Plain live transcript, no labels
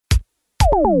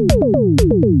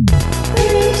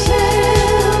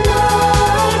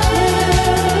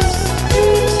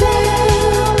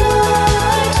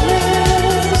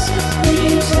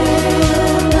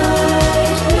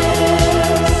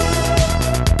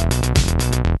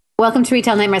Welcome to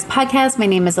Retail Nightmares Podcast. My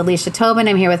name is Alicia Tobin.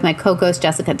 I'm here with my co-ghost,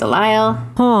 Jessica Delisle.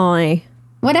 Hi.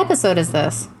 What episode is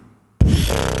this?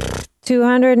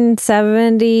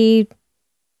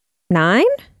 279?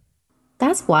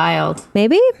 That's wild.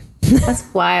 Maybe?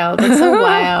 That's wild. That's so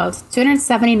wild.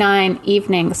 279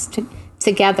 evenings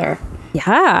together.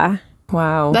 Yeah.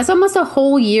 Wow. That's almost a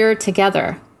whole year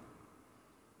together.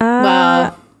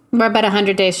 Well, we're about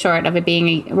 100 days short of it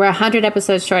being... We're 100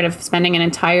 episodes short of spending an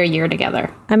entire year together.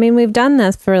 I mean, we've done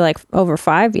this for like over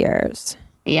 5 years.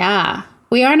 Yeah.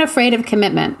 We aren't afraid of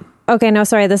commitment. Okay, no,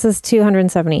 sorry. This is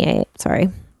 278. Sorry.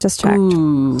 Just checked.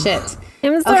 Ooh. Shit.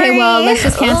 I'm sorry. Okay, well, let's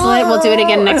just cancel it. We'll do it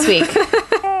again next week. See you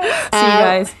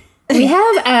guys. We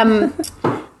have...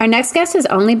 Our next guest has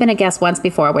only been a guest once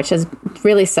before, which is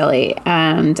really silly.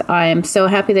 And I'm so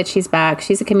happy that she's back.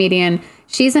 She's a comedian.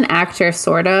 She's an actor,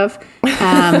 sort of.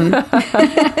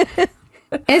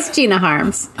 It's Gina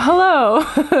Harms. Hello.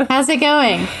 How's it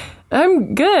going?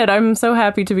 I'm good. I'm so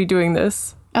happy to be doing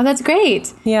this. Oh, that's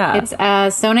great. Yeah. It's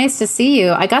so nice to see you.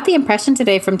 I got the impression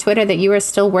today from Twitter that you were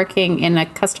still working in a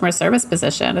customer service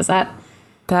position. Is that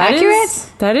accurate?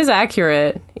 That is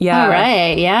accurate. Yeah. All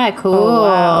right. Yeah, cool. Oh,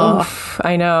 wow. Oof,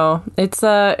 I know. It's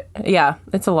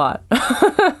it's a lot.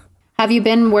 Have you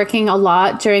been working a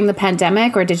lot during the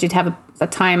pandemic, or did you have a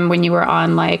time when you were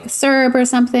on like CERB or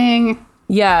something?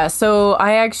 Yeah, so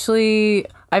I've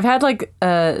had like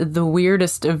the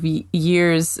weirdest of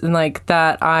years, in like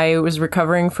that I was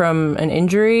recovering from an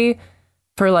injury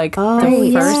for like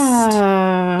the first.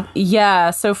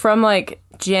 Yeah, so from like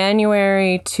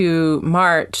January to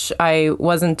March, I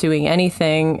wasn't doing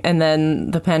anything, and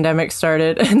then the pandemic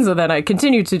started, and so then I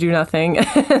continued to do nothing.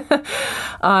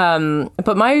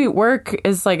 But my work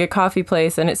is like a coffee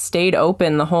place, and it stayed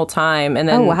open the whole time. And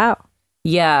then, oh, wow.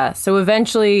 Yeah, so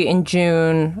eventually in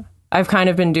June, I've kind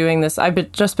of been doing this.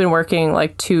 Just been working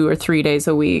like 2 or 3 days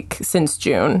a week since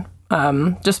June,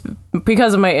 just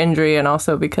because of my injury, and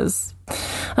also because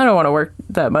I don't want to work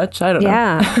that much. I don't know.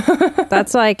 Yeah.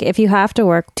 That's like, if you have to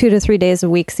work 2 to 3 days a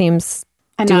week seems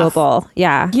Enough. doable.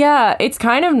 Yeah. Yeah, it's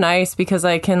kind of nice because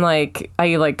I can I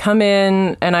come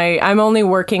in, and I'm only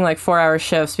working like 4-hour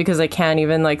shifts because I can't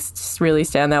even like really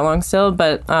stand that long still.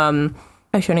 But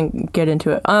I shouldn't get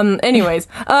into it. Anyways,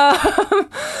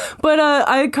 but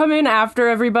I come in after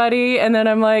everybody, and then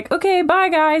I'm like, okay, bye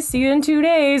guys, see you in 2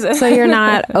 days. So you're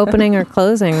not opening or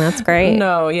closing. That's great.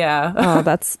 No, yeah. Oh,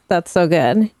 that's so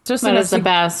good. Just That enough is the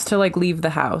best. to like leave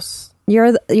the house.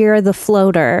 You're the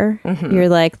floater. Mm-hmm. You're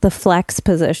like the flex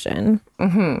position.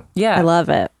 Mm-hmm. Yeah, I love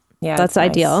it. Yeah, that's nice.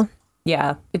 ideal.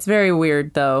 Yeah, it's very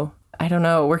weird though. I don't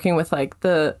know, working with like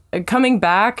the coming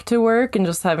back to work and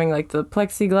just having like the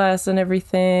plexiglass and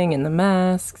everything and the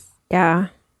masks. Yeah.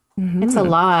 Mm-hmm. It's a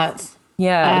lot.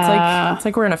 Yeah, it's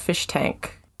like we're in a fish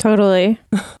tank. Totally.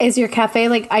 Is your cafe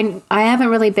like... I haven't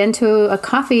really been to a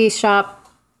coffee shop.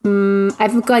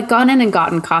 I've like gone in and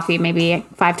gotten coffee maybe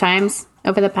 5 times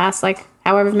over the past like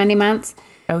however many months.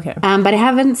 Okay. But I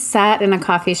haven't sat in a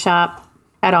coffee shop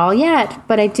at all yet.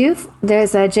 But I do...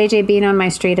 There's a JJ Bean on my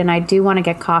street, and I do want to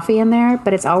get coffee in there,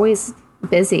 but it's always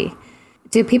busy.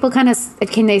 Do people can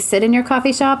they sit in your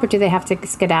coffee shop, or do they have to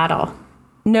skedaddle?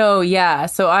 No, yeah.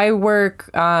 So I work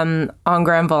on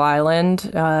Granville Island.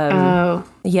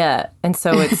 Yeah, and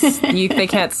so it's they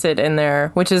can't sit in there,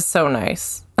 which is so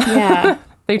nice. Yeah.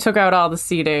 They took out all the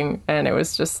seating, and it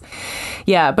was just,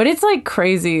 yeah. But it's like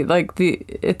crazy. Like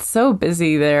it's so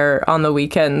busy there on the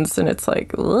weekends, and it's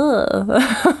like,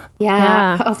 ugh.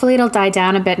 Yeah. Hopefully it'll die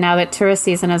down a bit now that tourist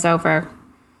season is over.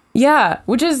 Yeah,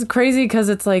 which is crazy because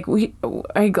it's like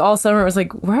all summer was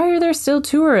like, why are there still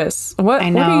tourists? What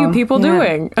are you people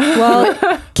doing?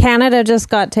 Well, Canada just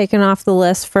got taken off the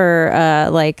list for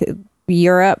like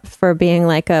Europe for being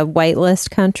like a whitelist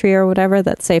country or whatever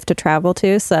that's safe to travel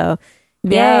to. So,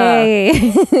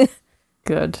 yay!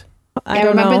 Good. I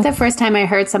remember the first time I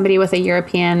heard somebody with a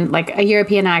European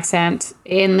accent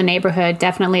in the neighborhood,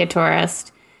 definitely a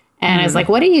tourist, and I was like,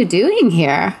 "What are you doing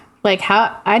here?" Like,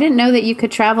 how I didn't know that you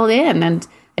could travel in, and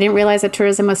I didn't realize that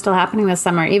tourism was still happening this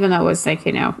summer, even though it was like,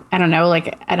 I don't know,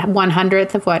 like at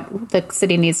 1/100th of what the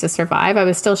city needs to survive. I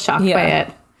was still shocked by it.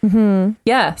 Mm-hmm.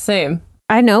 Yeah, same.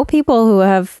 I know people who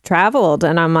have traveled,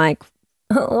 and I'm like,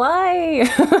 why?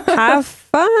 Have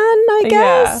fun, I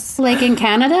guess. Yeah. Like in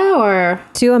Canada or?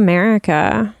 To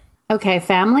America. Okay,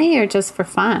 family or just for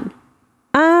fun?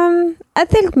 I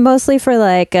think mostly for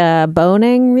like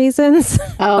boning reasons.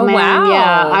 Oh man, wow.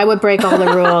 Yeah, I would break all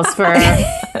the ruls for a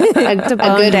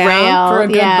good rail. For a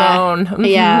good bone.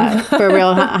 Yeah, for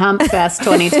real Hump Fest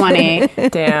 2020.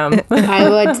 Damn.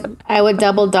 I would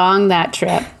double dong that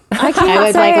trip. I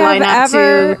would say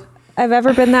I've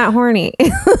ever been that horny.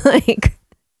 Like,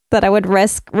 that I would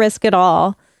risk it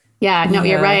all. Yeah, no,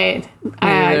 you're right.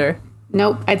 Either.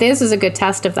 Nope. I think this is a good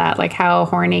test of that. Like, how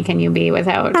horny can you be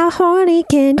without? How horny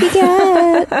can you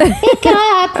get? It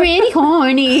got pretty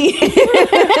horny. But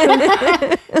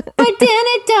then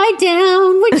it died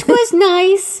down, which was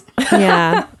nice.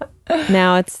 Yeah.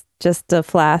 Now it's just a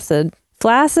flaccid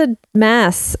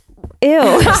mess.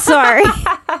 Ew. Sorry.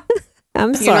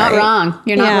 I'm sorry. You're not wrong.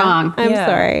 You're not wrong. I'm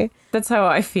sorry. That's how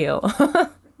I feel.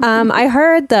 I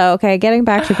heard though, okay, getting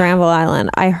back to Granville Island,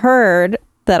 I heard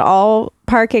that all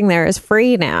parking there is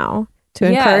free now to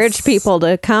encourage people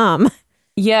to come.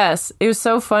 Yes, it was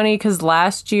so funny because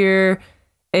last year,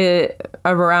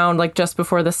 around like just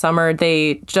before the summer,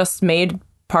 they just made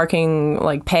parking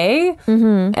like pay,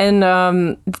 and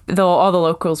all the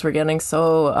locals were getting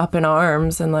so up in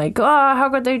arms and like, oh, how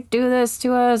could they do this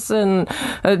to us? And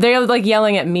they're like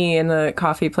yelling at me in the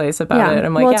coffee place about it.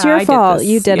 I'm like, well, it's your fault.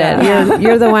 You did it.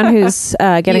 You're the one who's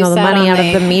getting all the money out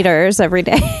of the meters every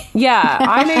day. Yeah,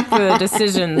 I make the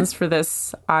decisions for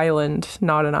this island,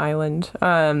 not an island.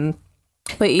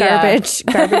 But yeah.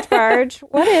 Garbage charge.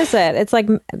 What is it? It's like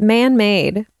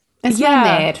man-made. It's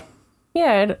man-made.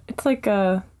 Yeah, it's like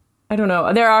I don't know.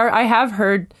 I have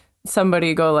heard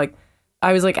somebody go like,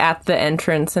 I was like at the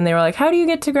entrance and they were like, how do you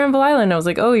get to Granville Island? I was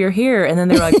like, oh, you're here. And then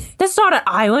they were like, that's not an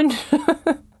island.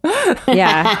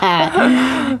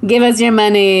 Yeah. Give us your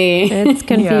money. It's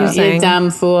confusing. You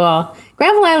dumb fool.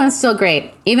 Granville Island's still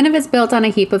great. Even if it's built on a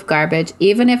heap of garbage,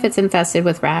 even if it's infested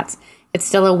with rats, it's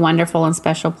still a wonderful and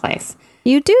special place.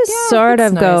 You do sort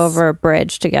of nice. go over a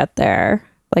bridge to get there.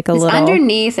 Like It's little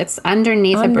underneath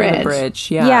a bridge. The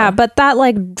bridge, yeah. Yeah, but that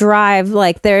like drive,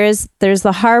 like there's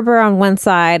the harbor on one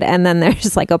side and then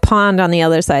there's like a pond on the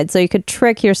other side. So you could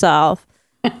trick yourself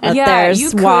that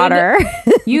there's water.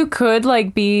 You could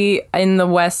like be in the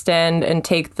West End and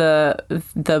take the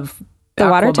water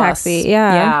aqua bus. taxi.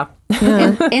 Yeah.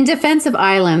 In defense of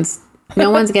islands, no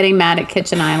one's getting mad at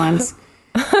kitchen islands.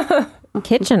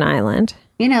 Kitchen Island.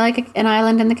 You know, like an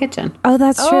island in the kitchen. Oh,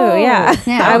 that's true. Yeah.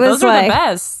 Yeah. I was Those are like, the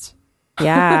best.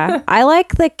 yeah. I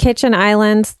like the kitchen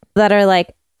islands that are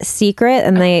like secret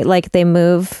and they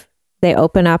move, they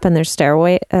open up and there's a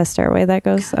stairway that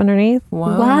goes underneath.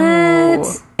 Whoa.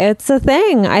 What? It's a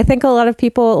thing. I think a lot of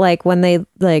people like when they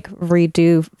like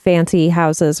redo fancy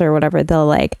houses or whatever, they'll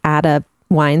like add a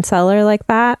wine cellar like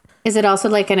that. Is it also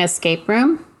like an escape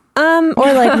room? Or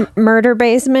like murder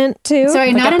basement too.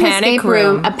 Sorry, Like not a an panic escape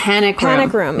room. room. A panic room.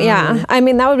 Panic room. Yeah. I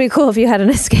mean, that would be cool if you had an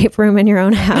escape room in your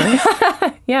own house.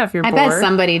 Yeah, if you're I bored. bet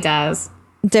somebody does.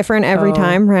 Different every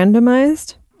time,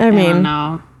 randomized. I I don't mean,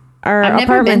 know. our I've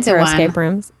never apartments been are to one. escape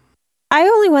rooms. I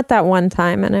only went that one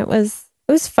time and it was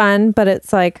fun, but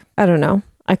it's like, I don't know.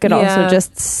 I could also Yeah.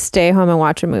 just stay home and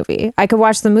watch a movie. I could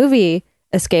watch the movie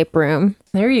Escape Room,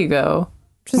 There you go.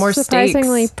 which is More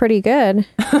surprisingly stakes. pretty good.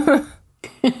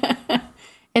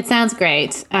 It sounds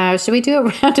great. Should we do a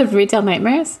round of retail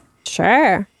nightmares?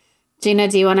 Sure. Gina,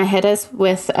 do you want to hit us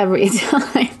with a retail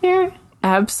nightmare?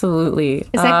 Absolutely.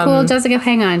 Is that cool? Jessica,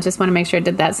 hang on. Just want to make sure.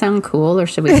 Did that sound cool or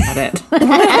should we cut it?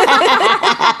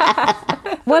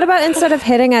 What about instead of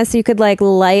hitting us, you could like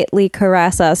lightly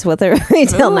caress us with a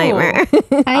retail Ooh. nightmare?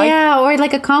 Yeah, or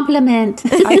like a compliment.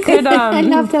 I could I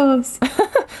love those.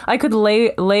 I could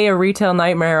lay a retail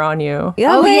nightmare on you.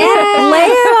 Yeah, Oh, lay yeah.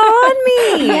 it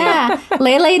on me. Yeah.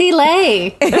 Lay, lady,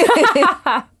 lay.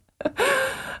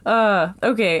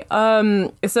 Okay.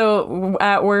 So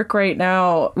at work right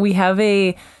now, we have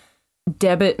a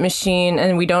debit machine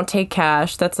and we don't take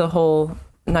cash. That's a whole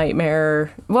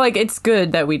nightmare. Well, like it's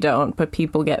good that we don't, but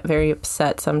people get very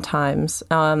upset sometimes.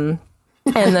 And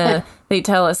they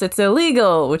tell us it's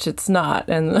illegal, which it's not,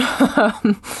 and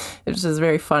it's just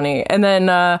very funny. And then,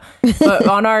 but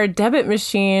on our debit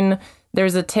machine,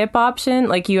 there's a tip option.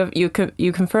 Like you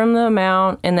confirm the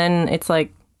amount, and then it's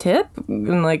like tip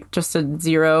and like just a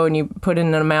zero, and you put in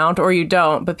an amount, or you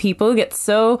don't. But people get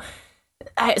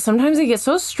sometimes they get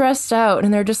so stressed out,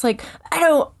 and they're just like, I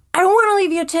don't want to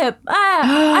leave you a tip.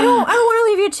 I don't want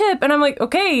to leave you a tip. And I'm like,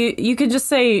 okay, you could just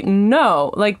say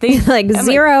no. Like they Like I'm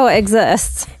zero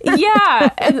exists. yeah,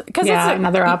 because Yeah,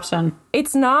 another option.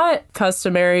 it's not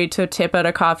customary to tip at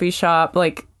a coffee shop.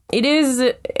 Like it is,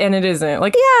 and it isn't.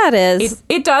 Like Yeah, it is.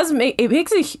 it does make it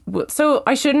makes so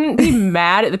I shouldn't be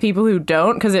mad at the people who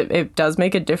don't, because it does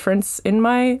make a difference in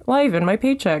my life, in my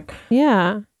paycheck.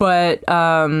 Yeah. But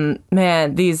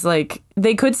man, these like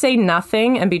they could say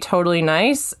nothing and be totally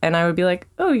nice, and I would be like,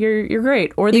 oh, you're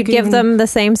great. Or they You could give even- them the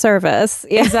same service.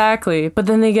 Yeah. Exactly. But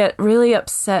then they get really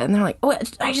upset and they're like, oh,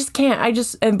 I just can't.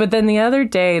 But then the other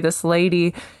day, this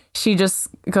lady, she just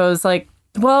goes like,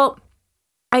 well,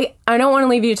 I don't want to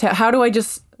leave you to, how do I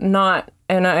just not?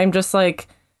 And I'm just like,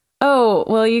 oh,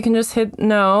 well, you can just hit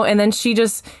no. And then she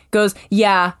just goes,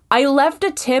 yeah, I left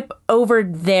a tip over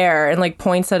there, and like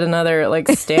points at another like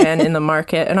stand in the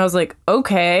market. And I was like,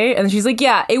 okay. And she's like,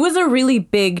 yeah, it was a really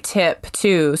big tip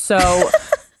too. So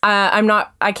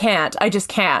I just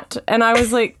can't. And I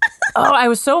was like, oh, I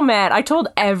was so mad. I told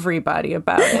everybody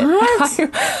about it.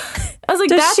 What? I was like,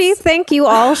 Does she think you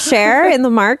all share in the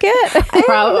market?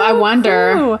 I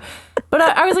wonder. But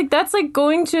I was like, that's like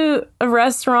going to a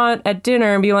restaurant at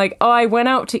dinner and being like, oh, I went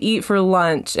out to eat for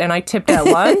lunch and I tipped at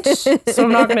lunch, so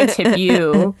I'm not going to tip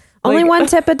you. Only one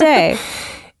tip a day.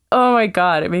 Oh my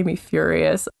God, it made me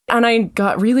furious. And I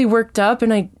got really worked up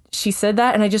and she said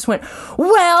that and I just went,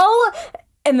 well,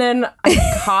 and then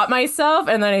I caught myself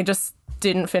and then I just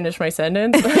didn't finish my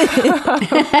sentence.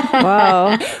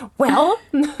 Whoa. Well,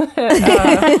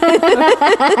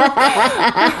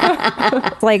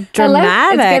 It's like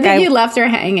dramatic. It's good that you left her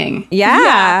hanging.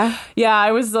 Yeah. yeah,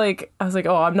 I was like,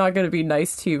 oh, I'm not going to be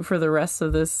nice to you for the rest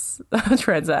of this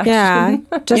transaction. Yeah.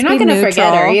 Just You're not be going to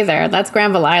forget her neutral. either. That's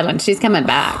Granville Island. She's coming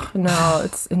back. No,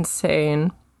 it's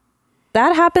insane.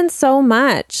 That happens so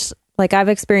much. Like I've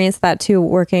experienced that too,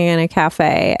 working in a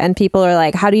cafe, and people are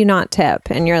like, how do you not tip?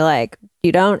 And you're like,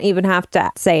 you don't even have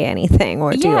to say anything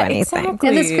or do anything. Exactly.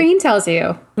 And the screen tells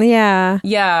you. Yeah.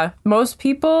 Yeah, most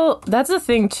people, that's the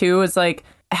thing too, is like,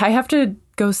 I have to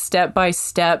go step by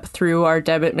step through our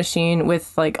debit machine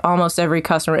with like almost every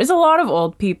customer. It's a lot of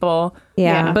old people.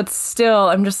 Yeah. But still,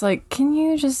 I'm just like, can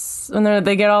you just, and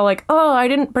they get all like, oh, I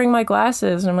didn't bring my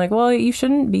glasses. And I'm like, well, you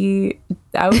shouldn't be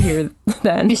out here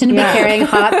then. You shouldn't be carrying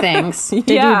hot things. Did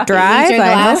Yeah. you drive? Use your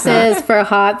I hope not. glasses for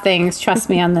hot things. Trust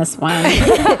me on this one.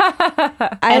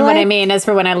 And what I mean is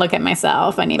for when I look at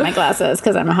myself, I need my glasses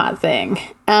because I'm a hot thing.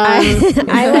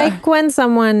 I like when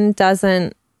someone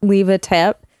doesn't leave a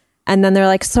tip and then they're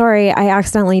like, sorry, I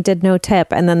accidentally did no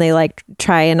tip. And then they like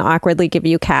try and awkwardly give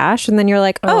you cash. And then you're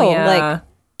like, oh, yeah. like,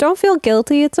 don't feel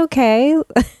guilty. It's okay.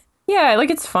 Yeah,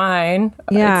 like it's fine.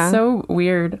 Yeah. It's so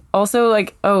weird. Also,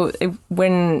 like,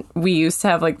 when we used to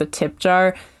have like the tip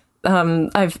jar,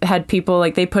 I've had people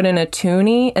like they put in a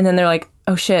toonie and then they're like,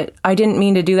 oh shit, I didn't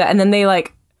mean to do that. And then they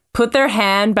like put their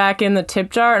hand back in the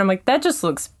tip jar and I'm like, that just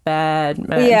looks bad,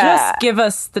 man. Yeah. Just give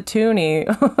us the toonie.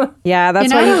 Yeah, that's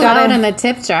You're why not you allowed gotta. in the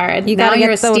tip jar. You Now gotta you're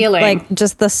get the, stealing. like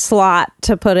just the slot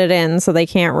to put it in so they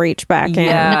can't reach back in.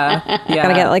 Yeah.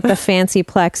 Gotta get like the fancy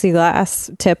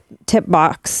plexiglass tip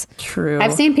box. True.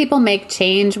 I've seen people make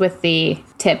change with the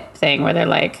tip thing where they're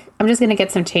like, I'm just going to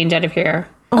get some change out of here.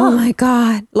 Oh my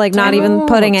God. Like not even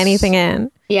putting anything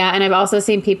in. Yeah, and I've also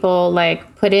seen people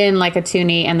like put in like a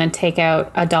toonie and then take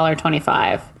out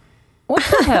 $1.25. What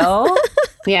the hell?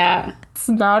 Yeah. It's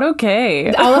not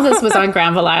okay. All of this was on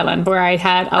Granville Island where I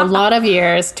had a lot of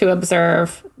years to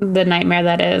observe the nightmare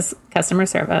that is customer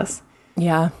service.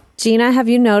 Yeah. Gina, have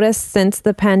you noticed since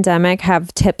the pandemic,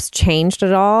 have tips changed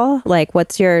at all? Like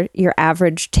what's your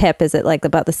average tip? Is it like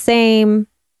about the same?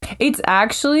 It's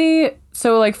actually,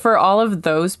 so like for all of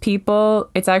those people,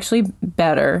 it's actually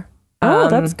better. Oh,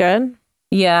 that's good.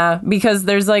 Yeah, because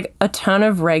there's like a ton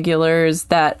of regulars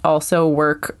that also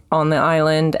work on the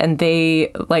island and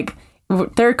they like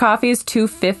their coffee is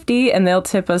 $2.50 and they'll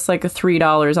tip us like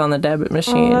 $3 on the debit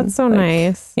machine. Oh, that's so Like,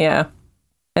 nice. Yeah.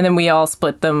 And then we all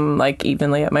split them like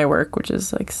evenly at my work, which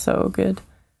is like so good.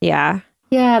 Yeah.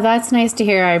 Yeah, that's nice to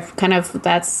hear.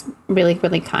 That's really,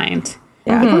 really kind.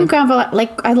 Yeah.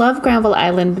 I love Granville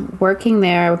Island working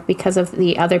there because of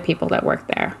the other people that work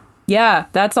there. Yeah,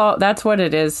 that's all. That's what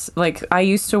it is. Like I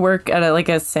used to work at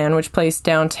a sandwich place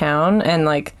downtown and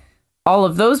like all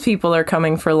of those people are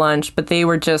coming for lunch, but they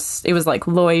were it was like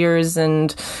lawyers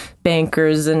and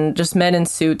bankers and just men in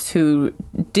suits who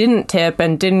didn't tip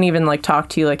and didn't even like talk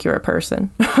to you like you're a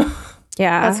person.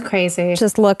 Yeah. That's crazy.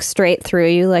 Just look straight through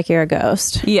you like you're a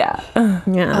ghost. Yeah.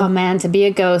 Yeah. Oh man, to be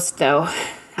a ghost though,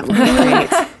 that would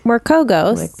be great. We're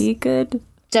co-ghosts. Would be good.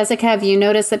 Jessica, have you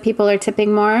noticed that people are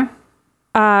tipping more?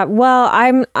 Well,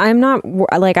 I'm not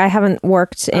like I haven't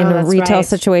worked in a that's retail right.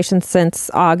 situation since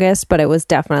August, but it was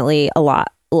definitely a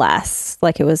lot less.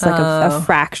 Like it was like a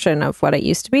fraction of what it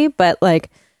used to be, but like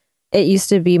it used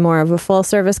to be more of a full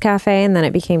service cafe and then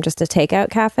it became just a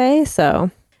takeout cafe.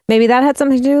 So maybe that had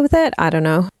something to do with it. I don't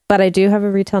know, but I do have a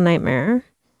retail nightmare.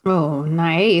 Oh,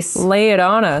 nice. Lay it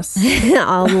on us.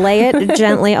 I'll lay it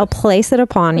gently. I'll place it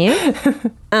upon you.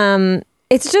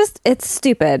 It's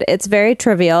stupid. It's very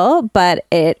trivial, but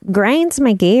it grinds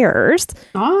my gears.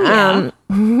 Oh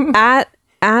yeah.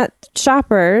 At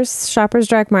Shoppers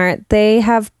Drug Mart, they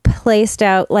have placed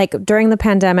out, like during the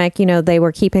pandemic, you know, they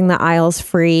were keeping the aisles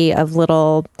free of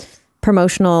little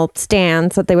promotional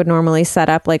stands that they would normally set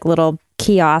up, like little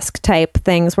kiosk type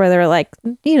things where they're like,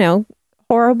 you know,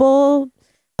 horrible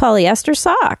polyester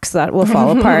socks that will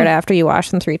fall apart after you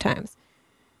wash them 3 times.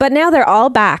 But now they're all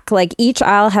back. Like each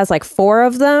aisle has like 4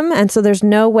 of them. And so there's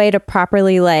no way to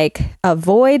properly like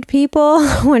avoid people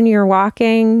when you're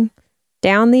walking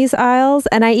down these aisles.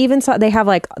 And I even saw they have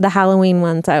like the Halloween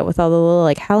ones out with all the little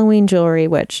like Halloween jewelry,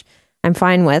 which I'm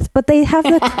fine with. But they have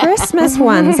the Christmas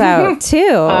ones out too.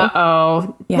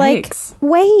 Uh-oh. Like, Yikes.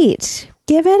 wait,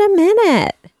 give it a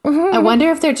minute. I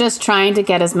wonder if they're just trying to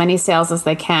get as many sales as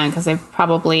they can because they've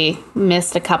probably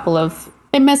missed a couple of...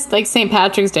 They missed, like, St.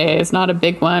 Patrick's Day is not a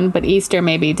big one, but Easter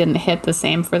maybe didn't hit the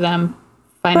same for them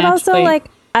financially. But also, like,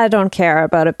 I don't care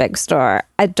about a big store.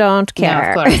 I don't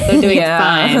care. No, of course. They're doing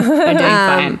fine. They're doing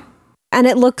fine. And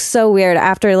it looks so weird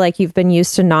after, like, you've been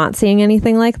used to not seeing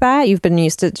anything like that. You've been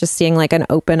used to just seeing, like, an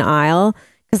open aisle.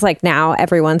 Because, like, now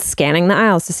everyone's scanning the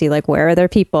aisles to see, like, where are there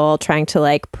people, trying to,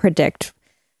 like, predict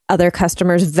other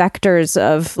customers' vectors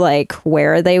of like,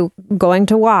 where are they going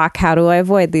to walk? How do I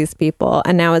avoid these people?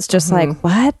 And now it's just like,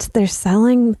 what? They're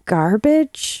selling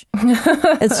garbage?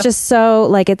 It's just so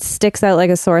like, it sticks out like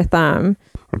a sore thumb.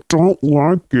 I don't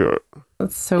like it.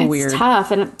 That's so It's weird.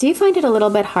 tough. And do you find it a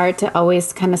little bit hard to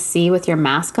always kind of see with your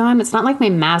mask on? It's not like my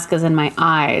mask is in my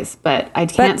eyes, but I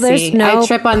can't But there's see. no I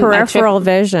trip on peripheral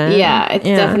vision. Yeah, it's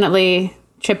definitely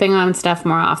tripping on stuff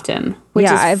more often, which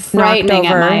is I've frightening knocked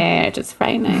at over. my age. It's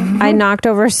frightening. I knocked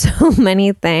over so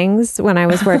many things when I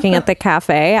was working at the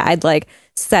cafe. I'd like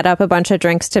set up a bunch of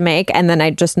drinks to make and then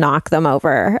I'd just knock them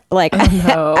over. Like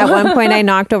at one point I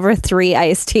knocked over 3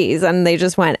 iced teas and they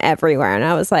just went everywhere. And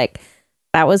I was like,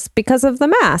 that was because of the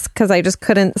mask, because I just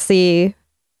couldn't see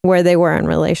where they were in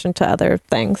relation to other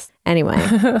things. Anyway,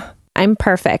 I'm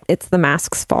perfect. It's the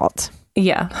mask's fault.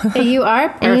 Yeah. You are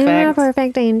perfect. You're a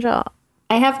perfect angel.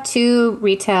 I have 2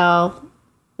 retail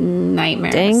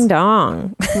nightmares. Ding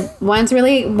dong. One's a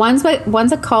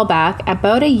callback.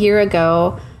 About a year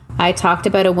ago, I talked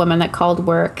about a woman that called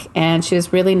work, and she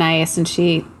was really nice, and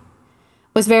she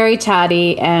was very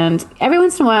chatty. And every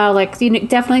once in a while, like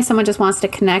definitely someone just wants to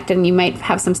connect, and you might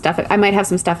have some stuff. I might have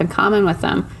some stuff in common with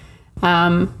them,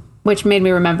 which made me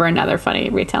remember another funny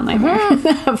retail nightmare.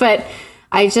 But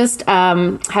I just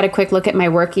had a quick look at my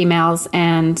work emails,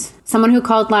 and someone who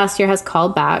called last year has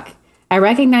called back. I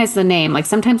recognize the name. Like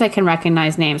sometimes I can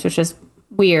recognize names, which is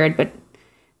weird, but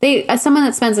as someone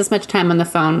that spends this much time on the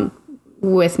phone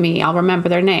with me, I'll remember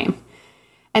their name.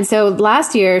 And so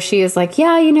last year she is like,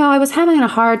 yeah, I was having a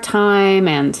hard time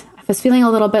and I was feeling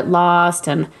a little bit lost.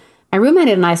 And my roommate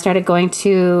and I started going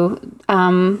to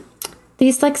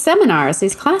these like seminars,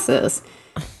 these classes.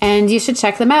 And you should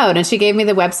check them out. And she gave me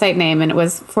the website name, and it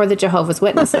was for the Jehovah's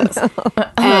Witnesses.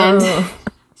 And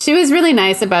she was really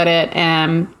nice about it,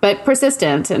 but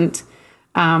persistent. And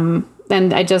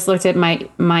I just looked at my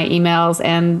emails,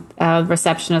 and the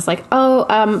receptionist like,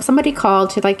 somebody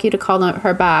called. She'd like you to call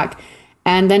her back.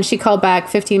 And then she called back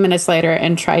 15 minutes later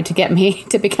and tried to get me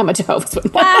to become a Jehovah's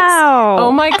Witness. Wow.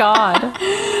 Oh my God.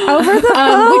 Over the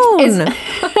phone.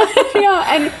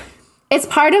 And it's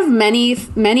part of many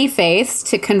faiths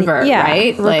to convert, Yeah,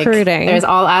 right? recruiting. Like, there's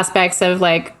all aspects of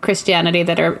like Christianity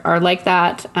that are like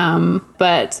that,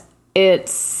 but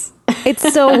it's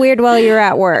so weird while you're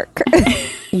at work.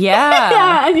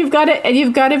 Yeah. and you've got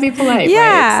to be polite,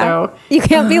 Yeah. right? So You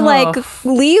can't be like,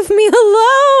 leave me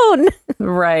alone.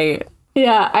 Right.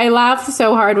 yeah, I laughed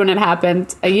so hard when it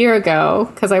happened a year ago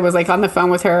because I was like on the phone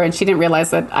with her and she didn't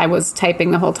realize that I was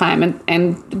typing the whole time and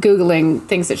Googling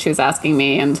things that she was asking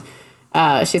me, and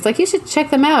she's like, you should check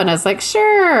them out. And I was like,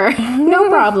 sure, no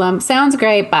problem. Sounds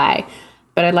great. Bye.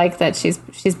 But I like that she's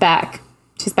back.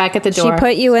 She's back at the door. She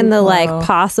put you in the like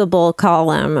possible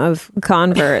column of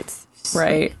converts.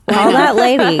 Right. Call that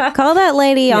lady. Call that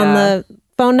lady on the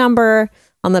phone number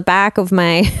on the back of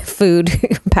my food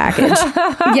package.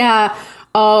 Yeah.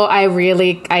 Oh, I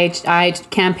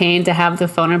campaigned to have the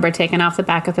phone number taken off the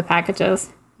back of the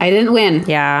packages. I didn't win.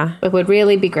 Yeah. It would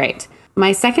really be great.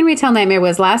 My second retail nightmare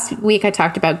was last week. I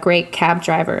talked about great cab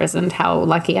drivers and how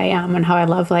lucky I am and how I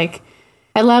love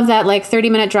that like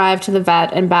 30-minute drive to the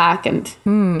vet and back. And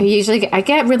I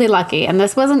get really lucky. And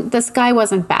this guy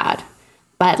wasn't bad.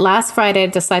 But last Friday I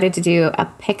decided to do a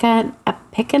pick and I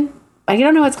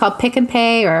don't know what it's called, pick and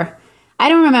pay, or I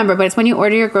don't remember, but it's when you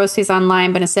order your groceries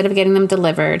online, but instead of getting them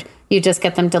delivered, you just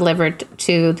get them delivered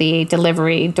to the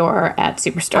delivery door at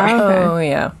Superstore. Oh,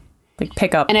 yeah. Like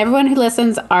pick up. And everyone who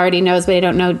listens already knows, but I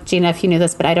don't know, Gina, if you knew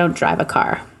this, but I don't drive a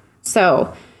car.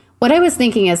 So what I was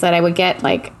thinking is that I would get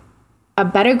like a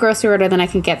better grocery order than I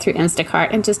can get through Instacart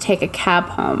and just take a cab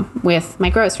home with my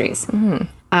groceries.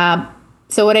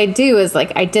 So what I do is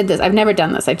like, I did this. I've never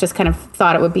done this. I just kind of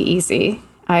thought it would be easy.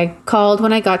 I called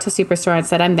when I got to Superstore and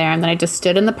said I'm there, and then I just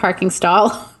stood in the parking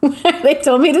stall where they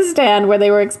told me to stand, where they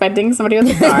were expecting somebody with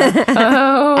a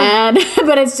car.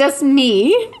 But it's just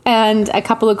me and a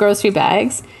couple of grocery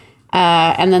bags.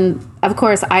 And then, of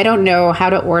course, I don't know how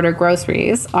to order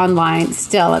groceries online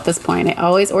still at this point. I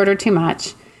always order too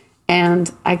much. And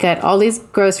I get all these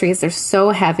groceries. They're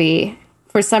so heavy.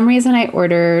 For some reason, I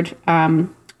ordered a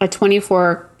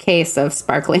 24 case of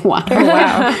sparkling water. Oh,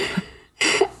 wow.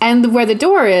 And where the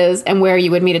door is and where you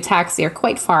would meet a taxi are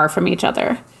quite far from each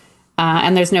other.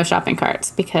 And there's no shopping carts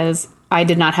because I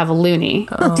did not have a loonie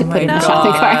to put in the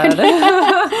shopping cart.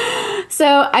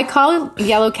 So I call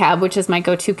Yellow Cab, which is my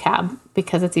go-to cab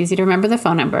because it's easy to remember the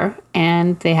phone number.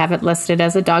 And they have it listed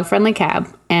as a dog-friendly cab.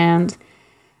 And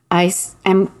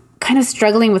I'm kind of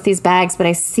struggling with these bags, but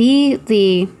I see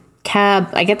the cab.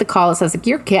 I get the call. It says, like,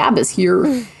 your cab is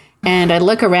here. And I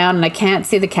look around and I can't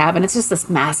see the cab. And it's just this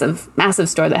massive, massive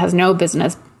store that has no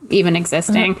business even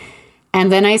existing.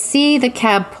 And then I see the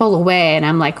cab pull away and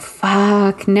I'm like,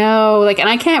 fuck, no. Like, and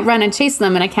I can't run and chase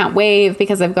them and I can't wave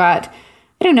because I've got,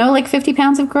 I don't know, like 50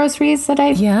 pounds of groceries that I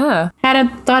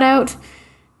hadn't thought out.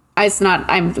 It's not,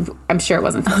 I'm sure it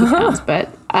wasn't 50 pounds, but,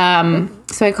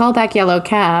 so I call back Yellow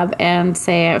Cab and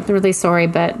say, I'm really sorry,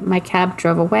 but my cab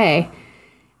drove away.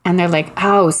 And they're like,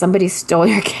 oh, somebody stole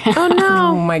your cab. Oh,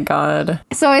 no. Oh, my God.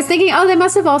 So I was thinking, oh, they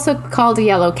must have also called a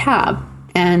Yellow Cab.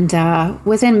 And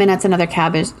within minutes, another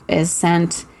cab is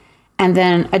sent. And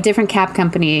then a different cab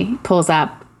company pulls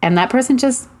up. And that person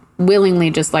just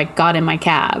willingly just, like, got in my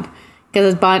cab.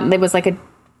 Because it was, like, a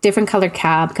different colored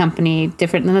cab company.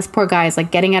 Different. And this poor guy is,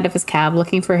 like, getting out of his cab,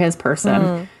 looking for his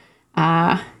person.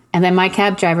 And then my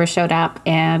cab driver showed up.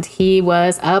 And he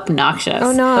was obnoxious.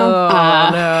 Oh, no.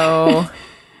 No.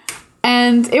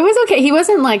 And it was okay. He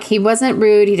wasn't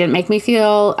rude. He didn't make me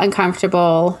feel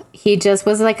uncomfortable. He just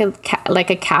was like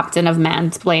a captain of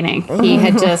mansplaining. He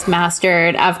had just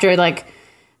mastered, after like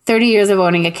 30 years of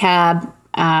owning a cab,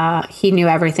 he knew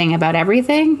everything about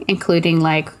everything, including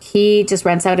like he just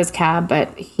rents out his cab,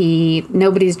 but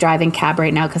nobody's driving cab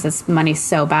right now because his money's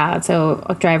so bad. So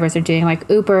drivers are doing like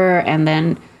Uber and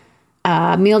then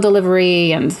meal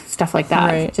delivery and stuff like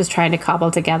that, right. Just trying to cobble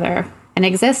together an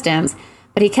existence.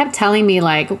 But he kept telling me,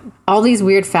 like, all these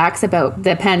weird facts about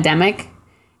the pandemic.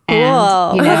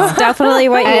 And, cool. That's definitely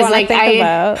what you want to think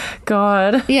about.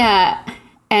 God. Yeah.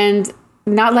 And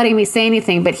not letting me say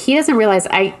anything. But he doesn't realize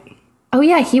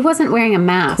he wasn't wearing a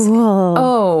mask. Cool.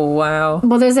 Oh, wow.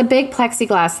 Well, there's a big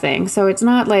plexiglass thing. So it's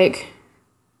not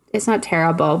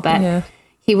terrible. But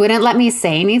he wouldn't let me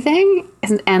say anything.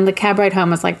 And the cab ride home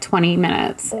was like 20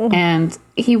 minutes. And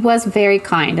he was very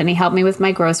kind. And he helped me with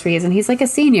my groceries. And he's like a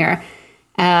senior.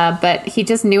 But he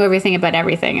just knew everything about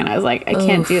everything. And I was like, I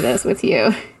can't do this with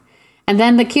you. And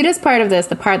then the cutest part of this,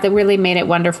 the part that really made it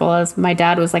wonderful, is my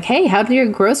dad was like, hey, how did your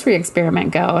grocery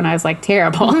experiment go? And I was like,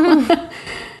 terrible.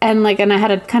 And I had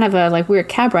a kind of a like weird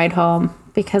cab ride home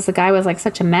because the guy was like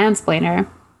such a mansplainer.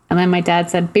 And then my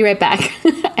dad said, be right back.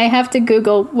 I have to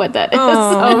Google what that is.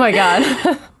 Oh my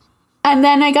God. And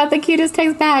then I got the cutest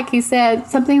text back. He said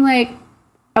something like,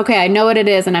 okay, I know what it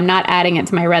is, and I'm not adding it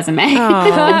to my resume.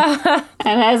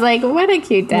 And I was like, what a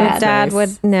cute dad. My dad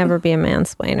would never be a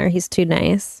mansplainer. He's too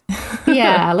nice.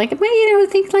 Yeah, like, I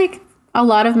think like a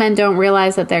lot of men don't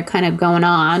realize that they're kind of going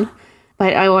on.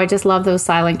 But I just love those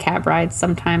silent cab rides.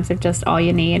 Sometimes they're just all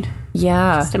you need.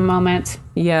 Yeah. Just a moment.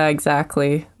 Yeah,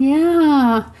 exactly.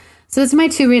 Yeah. So it's my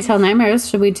 2 retail nightmares.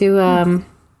 Should we do a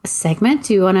segment?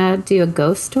 Do you want to do a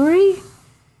ghost story?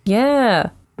 Yeah.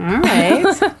 All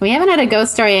right. We haven't had a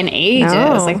ghost story in ages,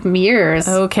 like years.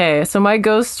 Okay, so my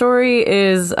ghost story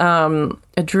is a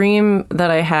dream that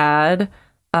I had.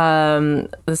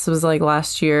 This was like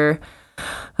last year.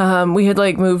 We had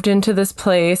like moved into this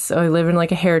place. I live in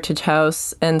like a heritage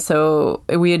house. And so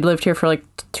we had lived here for like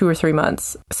 2 or 3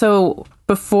 months. So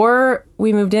before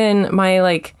we moved in,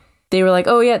 they were like,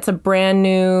 oh yeah, it's a brand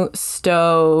new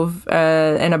stove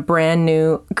and a brand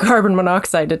new carbon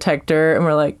monoxide detector. And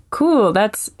we're like, cool,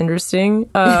 that's interesting.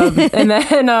 And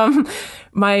then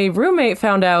my roommate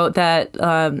found out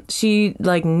that she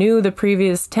like knew the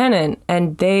previous tenant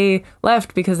and they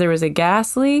left because there was a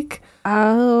gas leak.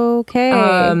 Okay.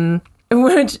 And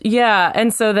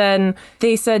so then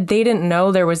they said they didn't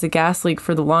know there was a gas leak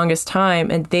for the longest time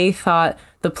and they thought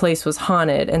the place was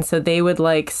haunted. And so they would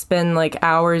like spend like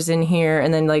hours in here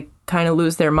and then like kind of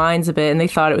lose their minds a bit. And they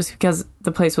thought it was because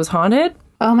the place was haunted.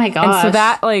 Oh my gosh. And so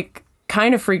that like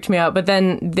kind of freaked me out. But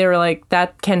then they were like,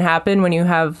 that can happen when you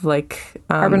have like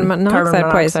carbon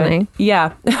monoxide poisoning.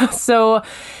 Yeah. So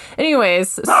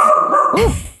anyways,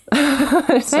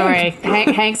 Sorry,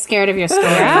 Hank's scared of your story.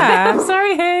 I'm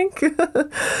sorry, Hank.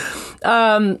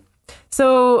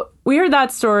 So we heard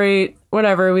that story,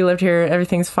 whatever, we lived here,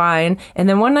 everything's fine. And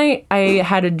then one night I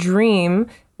had a dream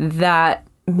that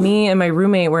me and my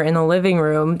roommate were in the living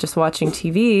room just watching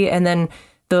TV, and then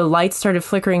the lights started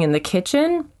flickering in the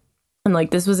kitchen. And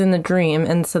like, this was in the dream.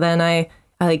 And so then I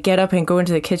like get up and go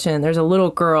into the kitchen. There's a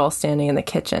little girl standing in the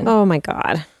kitchen. Oh my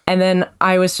God. And then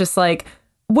I was just like,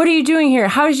 what are you doing here?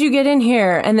 How did you get in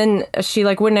here? And then she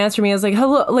like wouldn't answer me. I was like,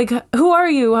 hello, like, who are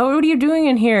you? What are you doing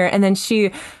in here? And then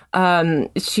she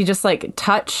just like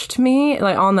touched me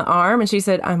like on the arm and she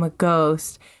said, I'm a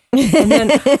ghost. And then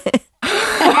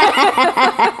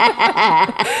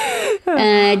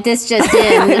this just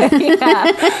in.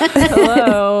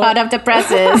 hello. Hot up the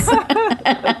presses.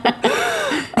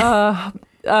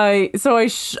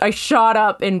 I shot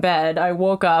up in bed. I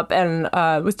woke up and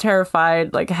was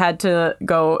terrified, like had to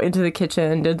go into the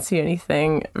kitchen, didn't see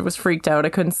anything. I was freaked out. I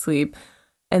couldn't sleep.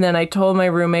 And then I told my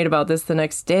roommate about this the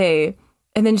next day.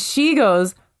 And then she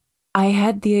goes, I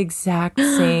had the exact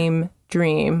same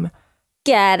dream.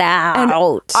 Get out. And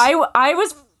I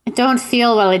was... I don't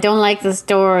feel well. I don't like the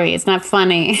story. It's not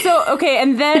funny. So, okay,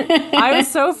 and then I was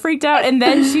so freaked out. And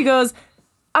then she goes,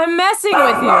 I'm messing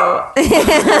with you.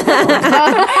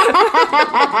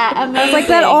 It's like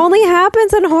that only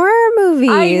happens in horror movies.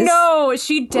 I know.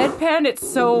 She deadpanned it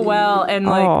so well. And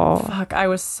like, fuck, I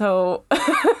was so...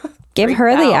 Give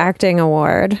her the acting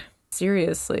award.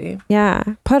 Seriously. Yeah.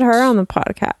 Put her on the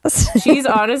podcast. She's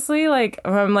honestly like,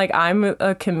 I'm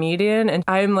a comedian and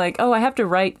I'm like, oh, I have to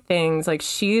write things. Like,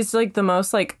 she's like the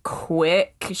most like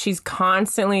quick. She's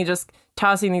constantly just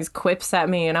tossing these quips at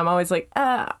me. And I'm always like,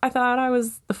 I thought I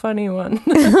was the funny one.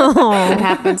 It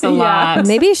happens a lot.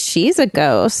 Maybe she's a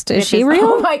ghost. Is she real?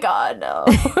 Oh my God, no.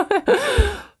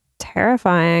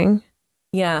 Terrifying.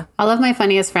 Yeah. All of my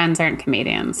funniest friends aren't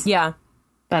comedians. Yeah.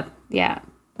 But yeah.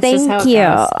 Thank you.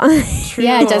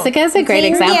 Yeah, Jessica's a great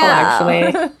example,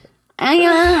 actually.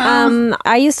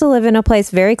 I used to live in a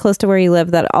place very close to where you live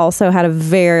that also had a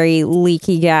very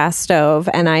leaky gas stove,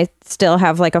 and I still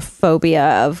have like a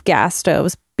phobia of gas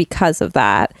stoves because of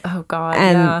that. Oh God.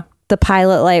 And the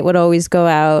pilot light would always go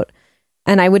out,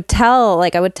 and I would tell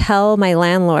my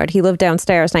landlord, he lived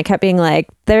downstairs, and I kept being like,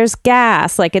 there's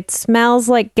gas, like it smells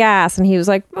like gas, and he was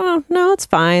like, oh no, it's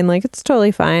fine, like it's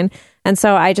totally fine. And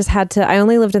so I just had to, I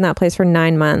only lived in that place for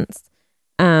 9 months.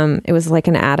 It was like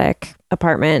an attic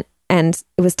apartment and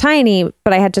it was tiny,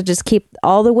 but I had to just keep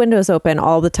all the windows open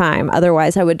all the time.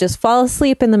 Otherwise I would just fall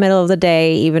asleep in the middle of the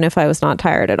day, even if I was not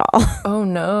tired at all. Oh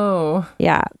no.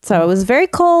 Yeah. So it was very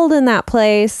cold in that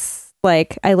place.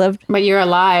 Like I lived. But you're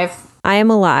alive. I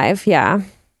am alive. Yeah.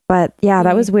 But yeah,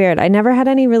 that was weird. I never had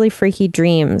any really freaky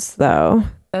dreams though.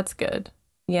 That's good.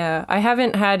 Yeah, I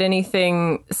haven't had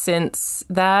anything since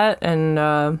that, and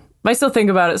I still think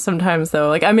about it sometimes, though.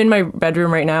 Like, I'm in my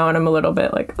bedroom right now, and I'm a little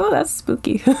bit like, oh, that's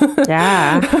spooky.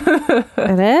 Yeah,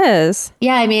 it is.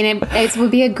 Yeah, I mean, it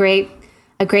would be a great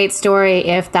story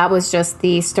if that was just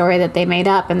the story that they made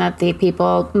up and that the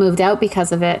people moved out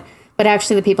because of it, but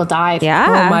actually the people died. Yeah.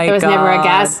 Oh my God. There was never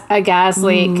a gas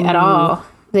leak at all.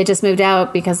 They just moved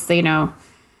out because, they're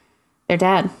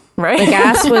dead. Right? The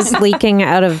gas was leaking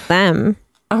out of them.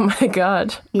 Oh my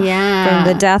God. Yeah.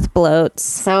 From the death bloats.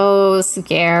 So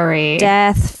scary.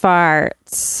 Death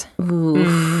farts.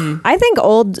 I think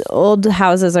old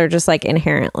houses are just like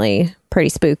inherently pretty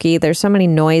spooky. There's so many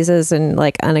noises and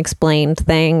like unexplained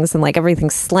things and like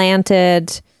everything's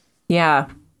slanted. Yeah.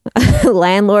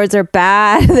 Landlords are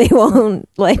bad. They won't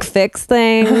like fix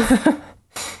things.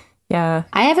 Yeah.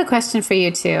 I have a question for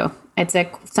you too. It's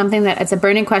a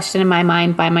burning question in my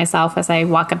mind by myself as I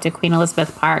walk up to Queen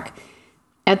Elizabeth Park.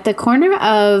 At the corner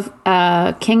of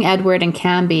King Edward and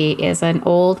Cambie is an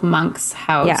old monk's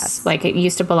house. Yes. Like it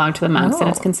used to belong to the monks, and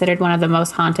it's considered one of the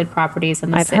most haunted properties in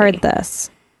the city. I've heard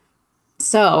this.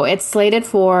 So it's slated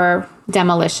for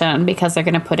demolition because they're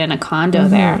going to put in a condo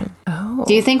there. Oh.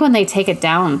 Do you think when they take it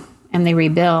down and they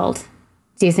rebuild,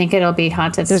 do you think it'll be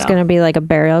haunted There's still? going to be like a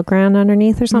burial ground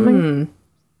underneath or something?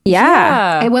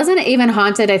 Yeah. It wasn't even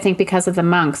haunted, I think, because of the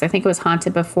monks. I think it was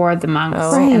haunted before the monks.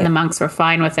 Right. And the monks were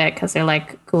fine with it because they're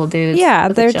like cool dudes. Yeah,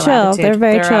 with a they're chill. attitude. They're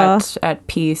very They're chill. at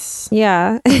peace.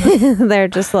 Yeah. They're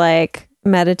just like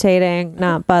meditating,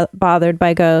 not bothered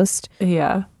by ghost.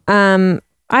 Yeah.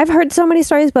 I've heard so many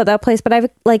stories about that place,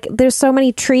 but there's so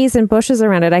many trees and bushes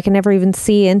around it. I can never even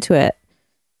see into it.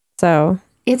 So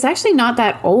It's actually not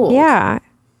that old. yeah.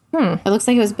 It looks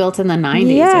like it was built in the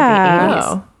 90s Yeah. or the 80s.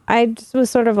 Oh. I just was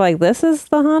sort of like, this is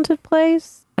the haunted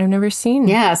place. I've never seen.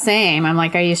 Yeah, same. I'm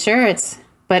like, are you sure it's...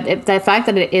 But the fact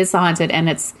that it is haunted and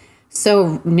it's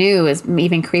so new is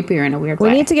even creepier in a weird way.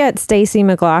 We need to get Stacey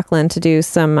McLaughlin to do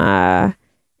some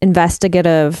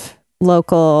investigative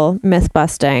local myth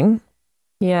busting.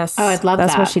 Yes. Oh, I'd love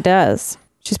That's that. what she does.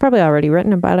 She's probably already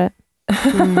written about it.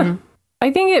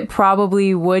 I think it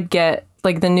probably would get,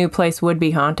 like, the new place would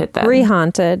be haunted then.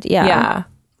 Rehaunted, yeah. Yeah.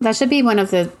 That should be one of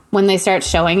the, when they start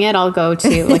showing it, I'll go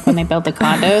to, like when they build the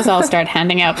condos, I'll start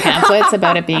handing out pamphlets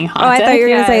about it being haunted. Oh, I thought you were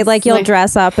going to say, Yes. like, you'll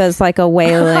dress up as, like, a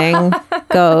wailing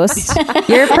ghost.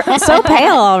 You're so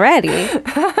pale already.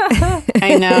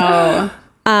 I know.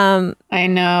 I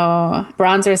know.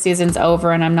 Bronzer season's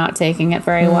over and I'm not taking it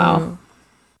very well.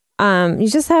 You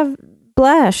just have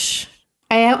blush.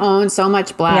 I own so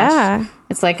much blush. Yeah.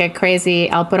 It's like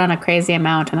I'll put on a crazy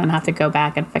amount and then have to go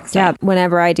back and fix Yeah, it.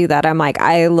 whenever I do that, I'm like,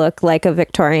 I look like a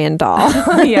Victorian doll.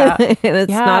 Yeah. And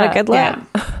it's not a good look. Yeah.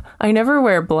 I never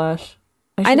wear blush.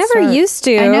 I should never start. used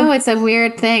to. I know it's a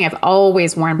weird thing. I've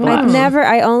always worn blush.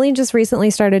 I only just recently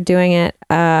started doing it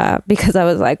because I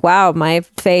was like, wow, my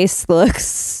face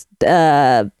looks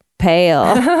pale.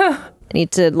 I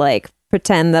need to like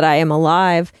pretend that I am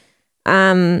alive.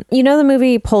 You know the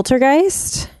movie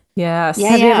Poltergeist? Yes. Yeah.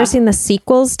 Have you ever seen the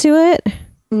sequels to it?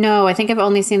 No, I think I've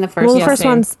only seen the first Well, the one. first same.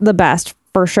 one's the best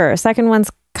for sure. Second one's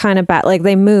kind of bad. Like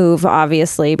they move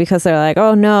obviously because they're like,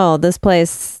 oh no, this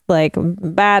place like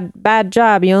bad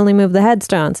job. You only move the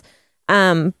headstones.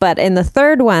 But in the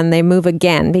third one, they move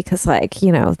again because like,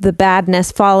 you know, the badness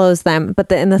follows them.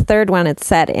 But in the third one, it's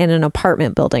set in an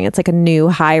apartment building. It's like a new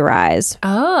high rise.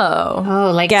 Oh.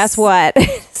 Oh, like Guess what?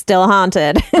 Still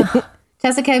haunted.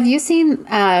 Jessica, have you seen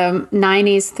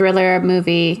 90s thriller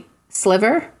movie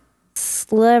Sliver?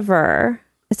 Sliver.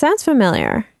 It sounds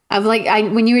familiar. Of like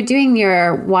when you were doing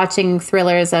your watching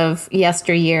thrillers of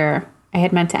yesteryear, I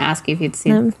had meant to ask you if you'd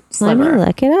seen Let Sliver. me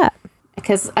look it up.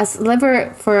 Because a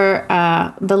Sliver, for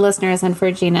the listeners and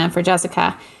for Gina and for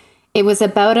Jessica, it was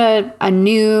about a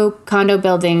new condo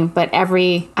building, but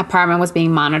every apartment was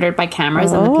being monitored by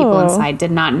cameras and the people inside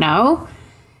did not know.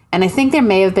 And I think there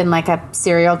may have been like a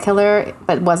serial killer,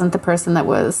 but wasn't the person that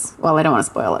was, well, I don't want to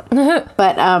spoil it.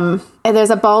 But there's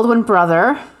a Baldwin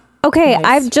brother. Okay,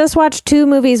 I've just watched 2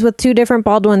 movies with 2 different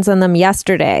Baldwins in them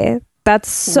yesterday. That's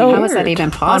so How is that even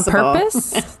On possible?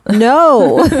 purpose?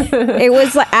 No. It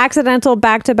was like accidental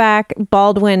back-to-back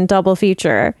Baldwin double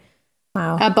feature.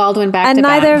 Wow. A Baldwin back And to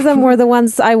neither back. of them were the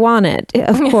ones I wanted,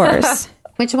 of course.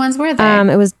 Which ones were they?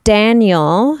 It was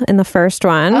Daniel in the first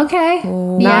one. Okay.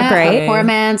 Not great. Poor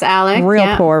man's Alec. Real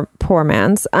yeah. poor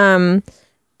man's.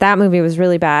 That movie was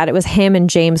really bad. It was him and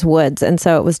James Woods. And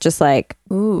so it was just like,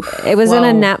 it was in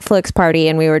a Netflix party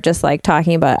and we were just like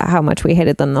talking about how much we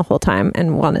hated them the whole time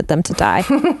and wanted them to die.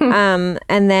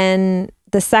 And then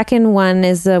the second one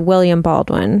is William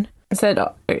Baldwin. I said,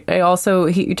 I also,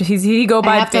 he go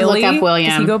by have to Billy? look up William.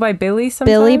 Does he go by Billy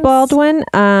sometimes? Billy Baldwin.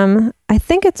 I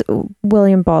think it's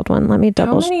William Baldwin. Let me How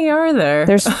double check. many are there?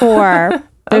 There's 4.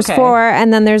 There's Okay. 4.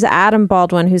 And then there's Adam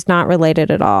Baldwin, who's not related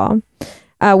at all.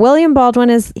 William Baldwin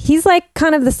he's like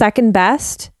kind of the second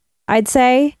best, I'd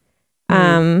say.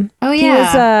 Oh, He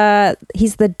yeah.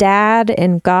 he's the dad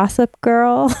in Gossip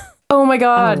Girl. Oh my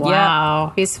God. Oh, Yeah.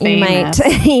 wow. He's You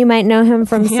famous. you might know him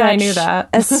from Yeah, I such knew that.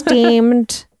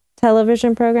 esteemed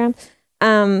television program.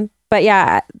 But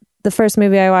yeah, the first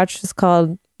movie I watched was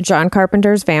called John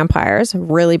Carpenter's Vampires.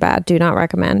 Really bad. Do not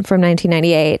recommend. From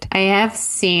 1998. I have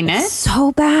seen it.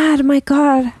 So bad. My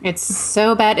God. It's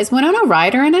so bad. Is Winona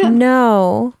Ryder in it?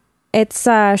 No, it's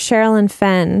Sherilyn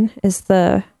Fenn is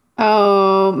the.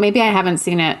 Oh, maybe I haven't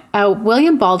seen it.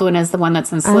 William Baldwin is the one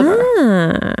that's in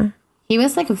Sliver. He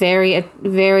was like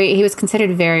he was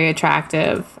considered very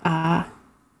attractive.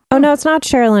 Oh no, it's not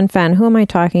Sherilyn Fenn. Who am I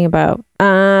talking about?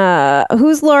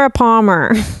 Who's Laura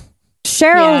Palmer?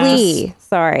 Cheryl Yes. Lee.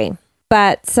 Sorry.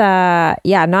 But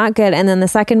yeah, not good. And then the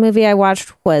second movie I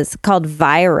watched was called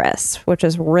Virus, which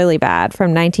is really bad,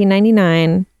 from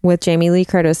 1999 with Jamie Lee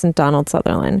Curtis and Donald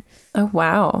Sutherland. Oh,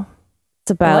 wow.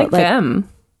 It's about I like them.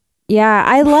 Yeah,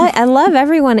 I love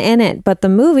everyone in it, but the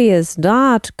movie is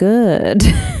not good.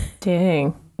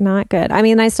 Dang. Not good. I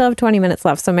mean, I still have 20 minutes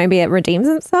left, so maybe it redeems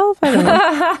itself. I don't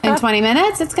know. In 20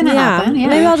 minutes, it's going to happen. Yeah.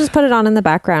 Maybe I'll just put it on in the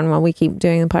background while we keep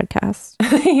doing the podcast.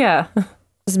 Yeah.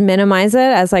 Just minimize it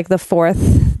as like the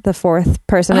fourth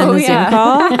person in the Zoom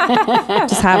call.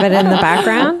 Just have it in the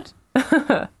background.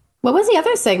 What was the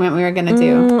other segment we were going to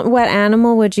do? What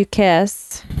animal would you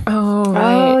kiss? Oh,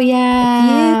 right. Oh,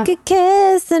 yeah. You could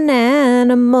kiss an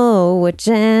animal. Which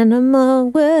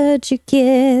animal would you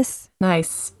kiss?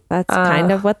 Nice. That's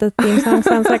kind of what the theme song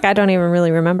sounds like. I don't even really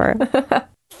remember. If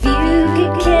you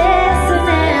could kiss an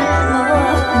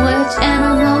animal, which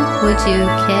animal would you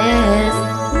kiss?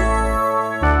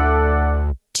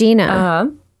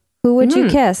 Gina, who would you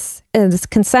kiss? It's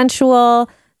consensual.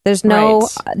 There's no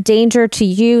danger to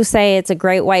you. Say it's a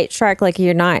great white shark. Like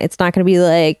it's not going to be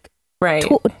like Right.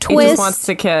 twist. He just wants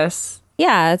to kiss.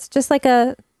 Yeah, it's just like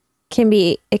it can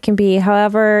be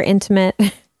however intimate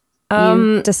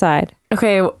you decide.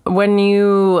 Okay, when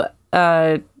you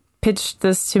pitched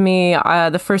this to me,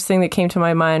 the first thing that came to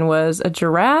my mind was a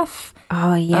giraffe.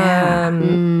 Oh yeah.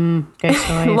 Good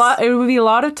choice. It would be a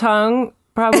lot of tongue,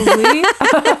 probably.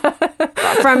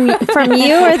 from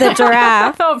you or the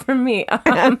giraffe? Oh, from me.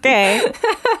 Okay.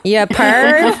 You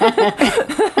perv.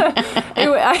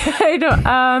 I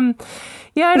don't.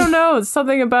 Yeah, I don't know. It's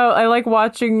something about I like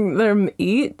watching them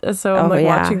eat, so I'm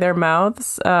watching their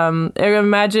mouths. I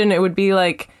imagine it would be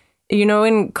like,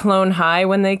 in Clone High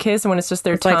when they kiss and when it's just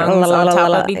their tongues on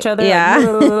top of each other. Yeah.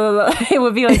 Like, it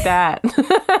would be like that.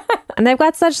 And they've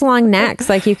got such long necks.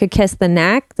 Like you could kiss the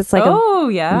neck. That's like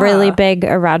really big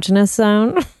erogenous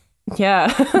zone.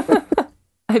 Yeah.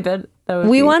 I bet that would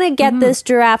We want to get this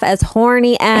giraffe as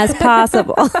horny as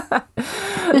possible.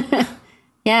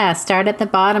 Yeah, start at the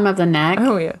bottom of the neck.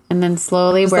 Oh, yeah. And then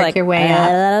slowly work like, your way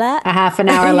up a half an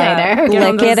hour later. Get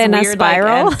on Lick it those in a weird,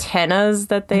 spiral. like, antennas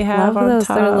that they have Love on those.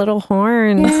 top. Their little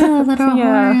horns. Yeah, little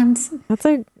horns.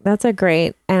 That's a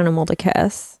great animal to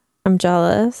kiss. I'm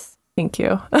jealous. Thank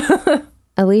you.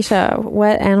 Alicia,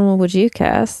 what animal would you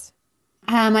kiss?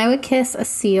 I would kiss a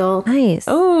seal, Nice.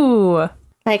 Oh,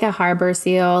 like a harbor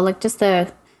seal, like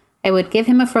I would give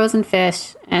him a frozen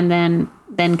fish and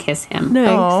then kiss him. Nice.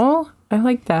 oh, I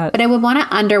like that. But I would want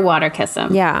to underwater kiss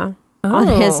him. Yeah. On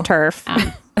his turf.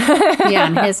 Yeah,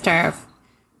 on his turf.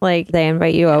 Like they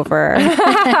invite you over.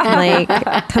 Like,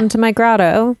 come to my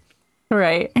grotto.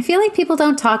 Right. I feel like people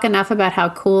don't talk enough about how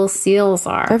cool seals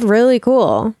are. They're really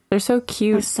cool. They're so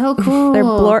cute. So cool. They're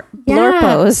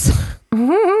blorpos.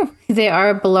 They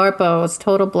are blorpos,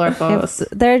 total blorpos.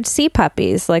 They're sea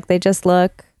puppies. Like they just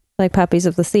look like puppies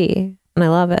of the sea. And I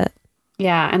love it.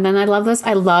 Yeah, and then I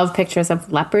love pictures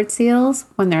of leopard seals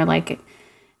when they're like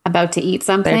about to eat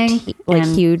something. Like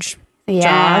And huge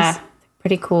yeah, jaws.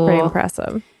 pretty cool. Pretty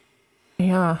impressive.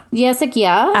 Yeah. Yes, like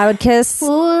yeah. I would kiss.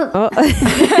 Ooh.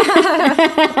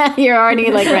 You're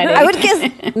already like ready. I would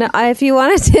kiss. No, if you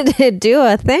wanted to do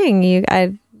a thing,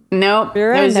 Nope.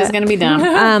 You're It was into just it. gonna be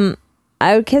dumb.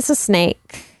 I would kiss a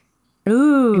snake.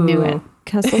 Ooh. Knew it.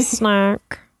 Kiss a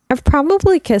snake. I've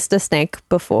probably kissed a snake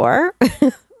before.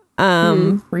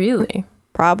 Really?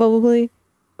 Probably.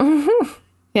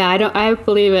 Yeah, I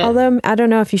believe it. Although I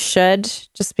don't know if you should,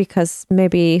 just because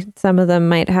maybe some of them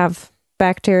might have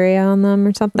bacteria on them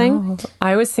or something.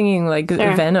 I was thinking like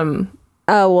venom.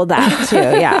 Oh, well, that too.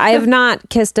 Yeah. I have not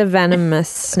kissed a venomous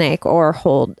snake or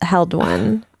held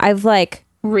one. I've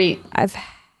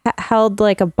held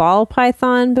like a ball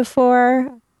python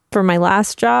before for my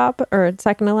last job or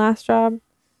second to last job.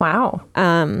 Wow.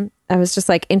 I was just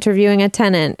like interviewing a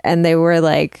tenant and they were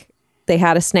like, they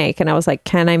had a snake and I was like,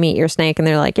 can I meet your snake? And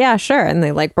they're like, yeah, sure. And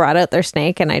they like brought out their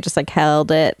snake and I just like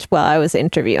held it while I was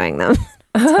interviewing them.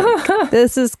 Like,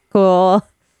 this is cool.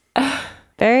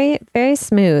 Very, very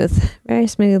smooth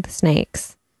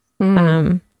snakes.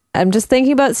 I'm just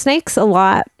thinking about snakes a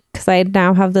lot because I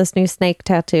now have this new snake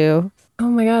tattoo. Oh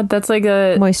my God. That's like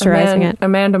a Moisturizing it.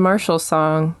 Amanda Marshall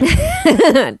song.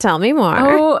 Tell me more.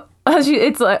 Oh,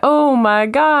 it's like, oh my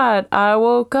God, I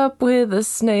woke up with a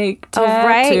snake tattoo. Oh,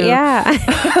 right, yeah.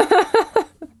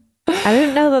 I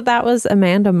didn't know that was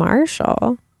Amanda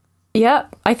Marshall.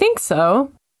 Yep, I think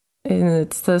so. And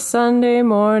it's the Sunday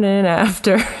morning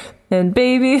after. And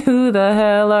baby, who the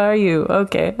hell are you?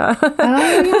 Okay. Oh,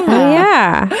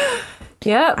 yeah.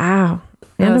 Yep. Wow.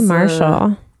 Amanda That's,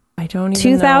 Marshall. I don't even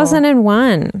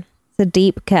 2001. It's a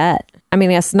deep cut. I mean,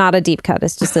 it's not a deep cut.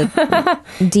 It's just a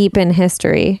deep in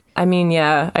history. I mean,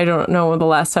 yeah, I don't know the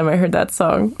last time I heard that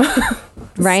song.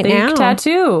 Right Snake now.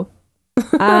 tattoo.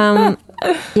 Yeah,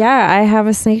 I have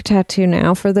a snake tattoo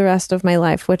now for the rest of my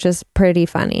life, which is pretty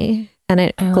funny. And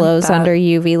it glows that. under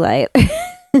UV light.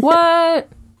 What?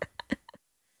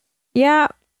 Yeah.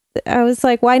 I was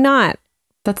like, why not?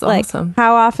 That's Like, awesome.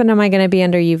 how often am I going to be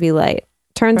under UV light?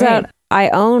 Turns Right. out I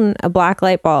own a black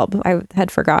light bulb. I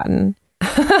had forgotten.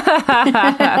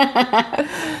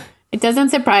 It doesn't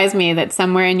surprise me that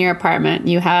somewhere in your apartment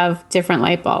you have different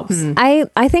light bulbs. I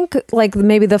think like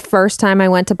maybe the first time I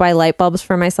went to buy light bulbs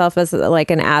for myself as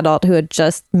like an adult who had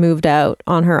just moved out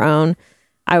on her own,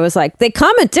 I was like, they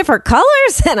come in different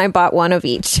colors, and I bought one of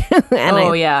each.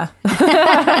 And yeah.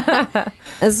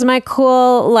 this is my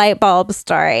cool light bulb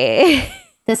story.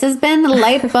 This has been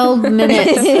Light Bulb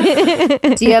Minutes.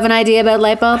 Do you have an idea about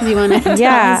light bulbs? You want to tell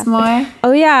us more?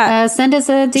 Oh, yeah. Send us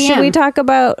a DM. Should we talk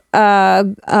about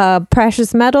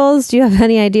precious metals? Do you have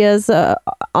any ideas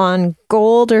on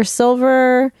gold or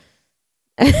silver?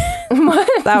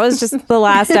 That was just the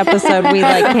last episode. We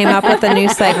came up with a new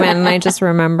segment, and I just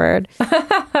remembered.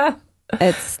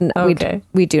 Okay.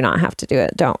 We do not have to do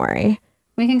it. Don't worry.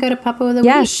 We can go to Puppo of the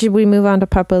Yeah, Week. should we move on to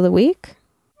Puppo of the Week?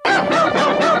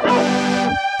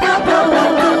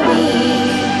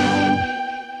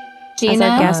 Gina? As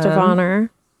our guest of honor.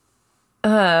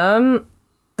 I'm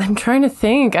trying to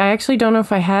think. I actually don't know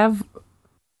if I have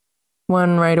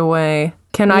one right away.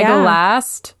 Can I go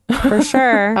last? For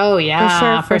sure. Oh,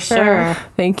 yeah, for sure.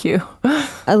 Thank you.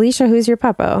 Alicia, who's your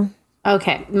Puppo?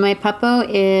 Okay, my Puppo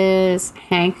is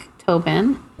Hank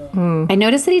Tobin. I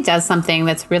noticed that he does something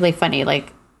that's really funny.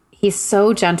 Like, he's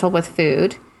so gentle with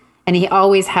food, and he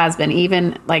always has been.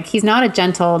 Even, he's not a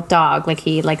gentle dog. Like,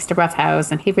 he likes to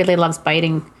roughhouse, and he really loves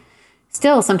biting.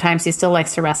 Still, sometimes he still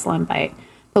likes to wrestle and bite.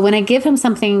 But when I give him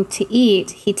something to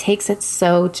eat, he takes it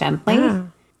so gently. Yeah.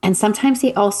 And sometimes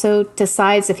he also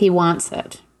decides if he wants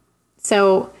it.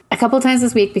 So a couple times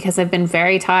this week, because I've been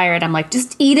very tired, I'm like,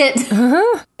 just eat it.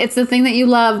 It's the thing that you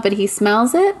love. But he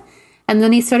smells it, and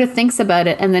then he sort of thinks about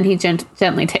it, and then he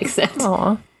gently takes it.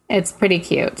 Aww. It's pretty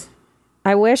cute.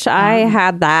 I wish I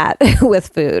had that with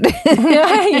food.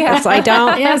 Yes, I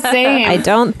don't. Yeah, same. I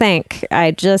don't think.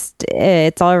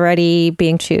 It's already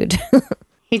being chewed.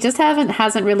 He just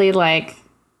hasn't really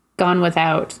gone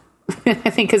without.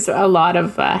 I think is a lot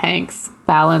of Hank's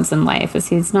balance in life is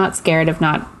he's not scared of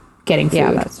not getting food.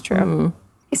 Yeah, that's true.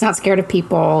 He's not scared of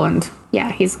people, and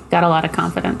yeah, he's got a lot of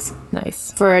confidence.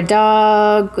 Nice. For a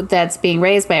dog that's being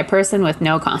raised by a person with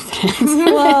no confidence.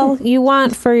 Well, you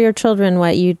want for your children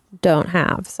what you don't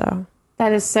have, so.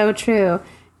 That is so true.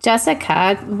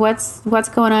 Jessica, what's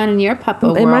going on in your Puppo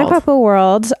world? In my Puppo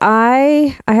world,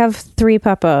 I have 3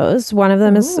 Puppos. One of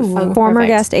them is former perfect.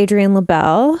 guest Adrienne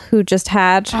LaBelle, who just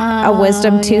had a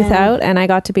wisdom tooth out, and I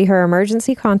got to be her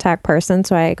emergency contact person.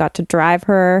 So I got to drive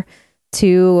her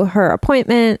to her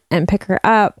appointment and pick her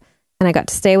up, and I got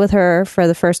to stay with her for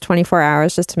the first 24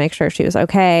 hours just to make sure she was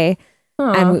okay.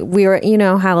 And we were, you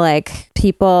know how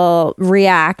people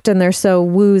react and they're so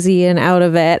woozy and out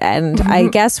of it. And I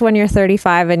guess when you're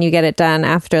 35 and you get it done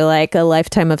after a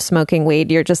lifetime of smoking weed,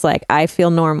 you're just like, I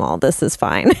feel normal. This is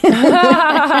fine.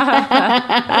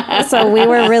 So we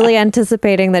were really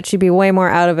anticipating that she'd be way more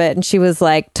out of it. And she was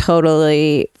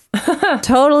totally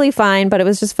fine. But it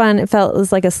was just fun. It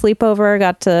was like a sleepover.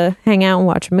 Got to hang out and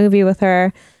watch a movie with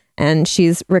her. And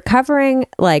she's recovering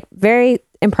very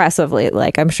impressively.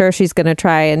 I'm sure she's going to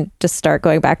try and just start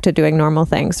going back to doing normal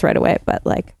things right away. But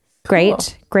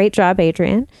great job,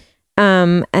 Adrienne.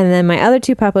 And then my other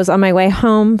 2 Puppos, on my way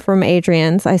home from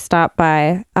Adrienne's, I stopped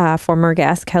by former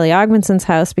guest Kelly Ogmanson's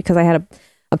house because I had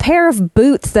a pair of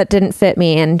boots that didn't fit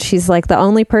me. And she's the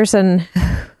only person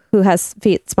who has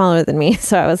feet smaller than me.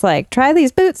 So I was like, try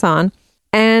these boots on.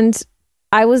 And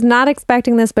I was not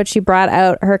expecting this, but she brought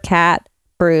out her cat,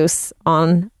 Bruce,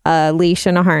 on a leash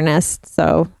and a harness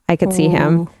so I could see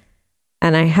him.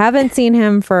 And I haven't seen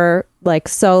him for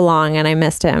so long, and I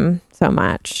missed him so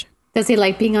much. Does he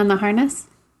like being on the harness?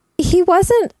 He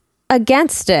wasn't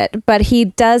against it, but he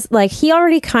does he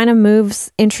already kind of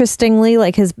moves interestingly.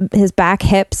 His back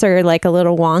hips are a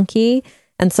little wonky,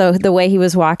 and so the way he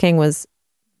was walking was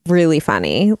really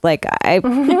funny. I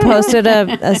posted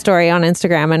a story on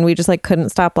Instagram, and we just couldn't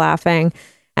stop laughing.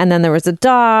 And then there was a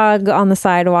dog on the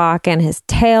sidewalk, and his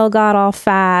tail got all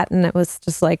fat, and it was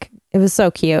just it was so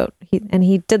cute. He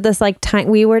did this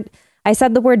tiny. I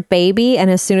said the word baby, and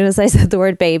as soon as I said the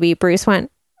word baby, Bruce went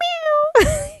meow.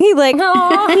 He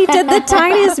did the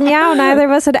tiniest meow. Neither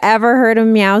of us had ever heard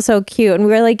him meow so cute, and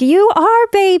we were like, "You are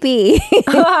baby."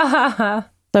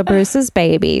 So Bruce is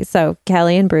baby. So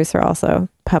Kelly and Bruce are also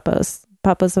Puppos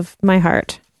of my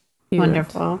heart. Cute.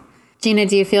 Wonderful. Gina,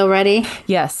 do you feel ready?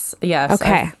 Yes.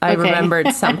 Okay. I remembered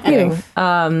something.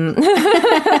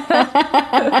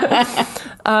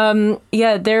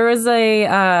 Yeah, there was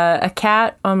a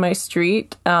cat on my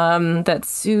street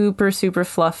that's super, super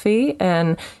fluffy,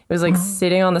 and it was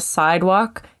sitting on the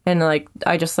sidewalk, and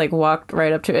I just walked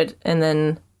right up to it, and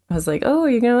then I was like, "Oh,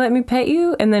 you're gonna let me pet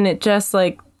you?" And then it just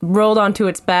rolled onto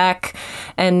its back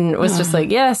and was just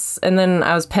yes. And then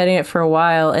I was petting it for a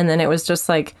while, and then it was just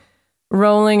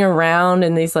rolling around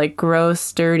in these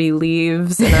gross dirty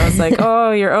leaves, and I was like,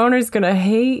 oh, your owner's gonna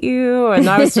hate you. And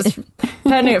I was just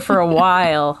petting it for a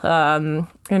while, and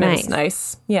Nice. It was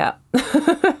nice. Yeah.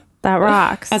 That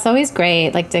rocks. That's always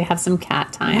great, like to have some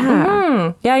cat time.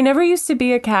 Yeah. Yeah, I never used to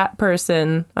be a cat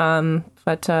person,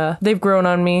 but they've grown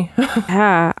on me.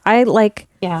 Yeah. I like,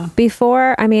 Yeah.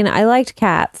 before, I mean, I liked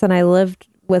cats and I lived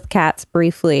with cats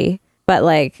briefly. But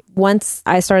like once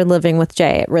I started living with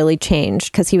Jay, it really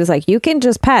changed because he was like, you can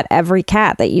just pet every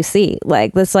cat that you see.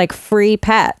 Like this like free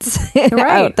pets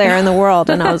out there in the world.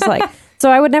 And I was like, so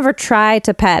I would never try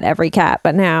to pet every cat,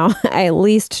 but now I at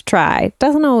least try.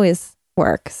 Doesn't always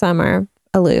work. Some are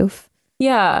aloof.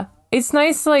 Yeah, it's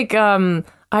nice. Like, I'm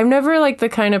never like the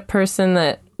kind of person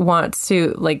that wants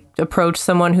to like approach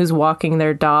someone who's walking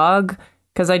their dog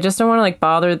because I just don't want to like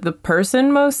bother the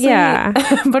person mostly. Yeah.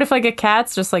 But if like a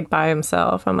cat's just like by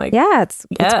himself, I'm like, Yeah, it's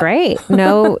great.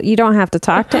 No, you don't have to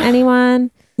talk to anyone.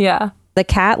 yeah, The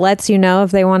cat lets you know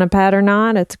if they want a pet or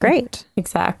not. It's great.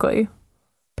 exactly.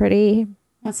 Pretty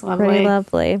That's lovely.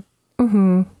 lovely.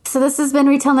 So this has been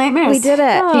Retail Nightmares. We did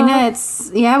it. Gina,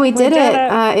 we did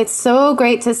it. It's so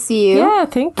great to see you. Yeah,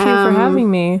 thank you for having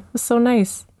me. It was so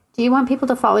nice. Do you want people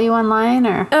to follow you online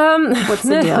or what's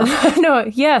the deal? No,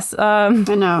 yes. I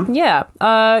know. Yeah.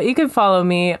 You can follow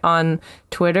me on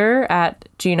Twitter at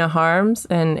Gina Harms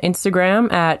and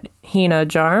Instagram at Hina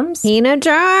Jarms. Hina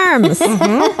Jarms.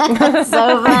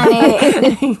 So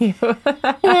funny.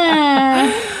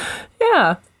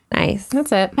 Yeah, Nice.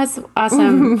 that's it. That's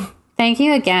awesome. Thank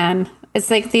you again. It's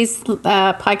like these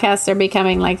podcasts are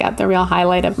becoming like the real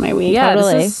highlight of my week. Yeah,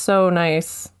 Totally. this is so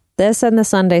nice. This and the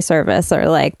Sunday service are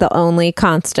like the only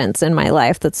constants in my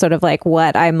life. That's sort of like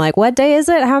what I'm like, what day is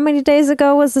it? How many days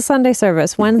ago was the Sunday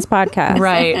service? When's podcast?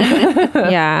 Right.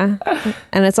 Yeah.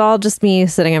 And it's all just me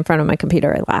sitting in front of my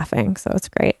computer and laughing. So it's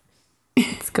great.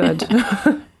 It's good.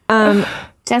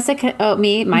 Jessica,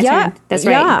 my Yeah, turn. That's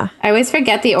right. yeah. I always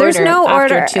forget the order. There's no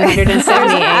after order.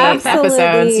 278 Absolutely.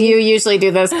 episodes. You usually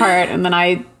do this part, and then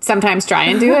I sometimes try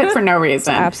and do it for no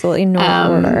reason. Absolutely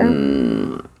no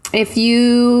order. If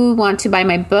you want to buy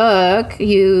my book,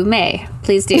 you may.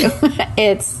 Please do.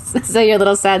 It's So Your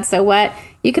Little Sad So What.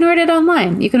 You can order it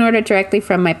online. You can order it directly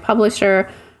from my publisher,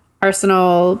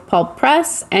 Arsenal Pulp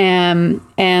Press, and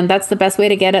that's the best way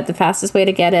to get it, the fastest way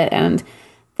to get it, and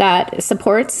that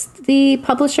supports the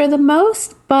publisher the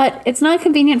most, but it's not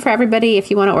convenient for everybody.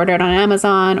 If you want to order it on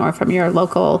Amazon or from your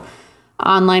local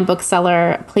online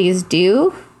bookseller, please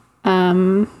do.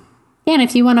 And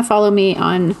if you want to follow me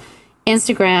on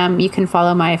Instagram, you can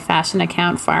follow my fashion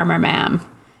account, Farmer Ma'am,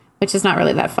 which is not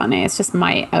really that funny. It's just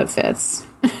my outfits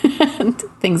and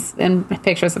things and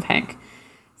pictures of Hank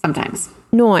sometimes.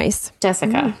 Noise.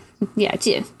 Jessica. Yeah,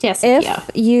 Jessica.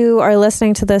 If you are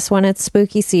listening to this when it's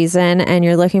spooky season and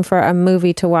you're looking for a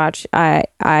movie to watch, I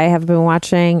have been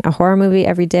watching a horror movie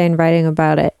every day and writing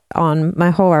about it on my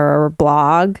horror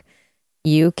blog.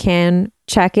 You can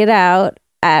check it out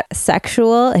at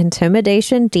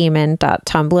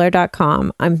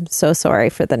sexualintimidationdemon.tumblr.com. I'm so sorry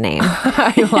for the name.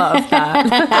 I love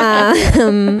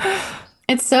that.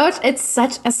 It's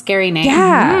such a scary name.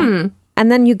 Yeah. And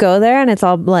then you go there and it's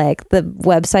all like the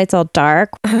website's all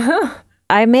dark.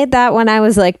 I made that when I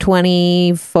was like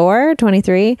 24,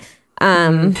 23.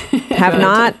 Have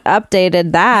not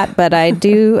updated that, but I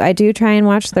do try and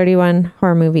watch 31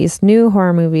 horror movies, new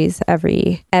horror movies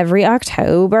every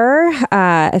October.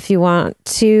 If you want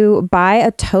to buy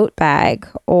a tote bag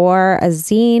or a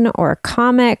zine or a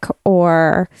comic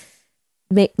or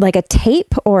make like a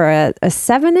tape or a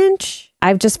 7-inch.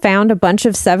 I've just found a bunch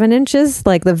of 7 inches,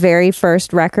 like the very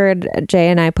first record Jay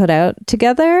and I put out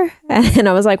together. And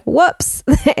I was like, whoops,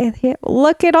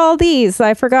 look at all these.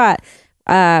 I forgot.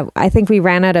 I think we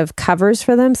ran out of covers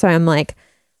for them. So I'm like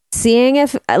seeing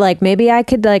if like maybe I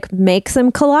could like make some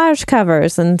collage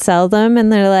covers and sell them.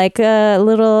 And they're like a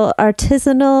little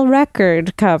artisanal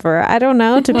record cover. I don't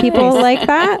know. Do people like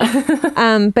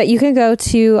that? But you can go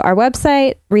to our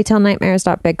website,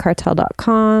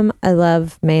 retailnightmares.bigcartel.com. I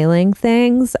love mailing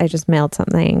things. I just mailed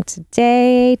something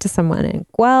today to someone in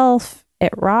Guelph.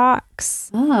 It rocks.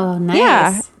 Oh, nice.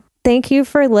 Yeah. Thank you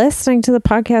for listening to the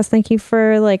podcast. Thank you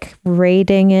for like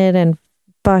rating it and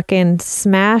fucking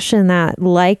smashing that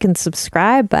like and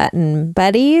subscribe button,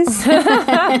 buddies. Love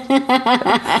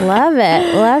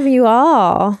it. Love you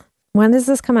all. When does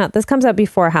this come out? This comes out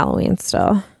before Halloween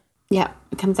still. Yeah,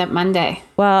 it comes out Monday.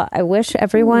 Well, I wish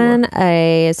everyone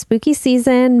a spooky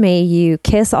season. May you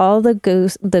kiss all the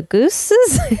gooses.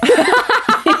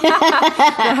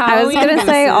 I was going to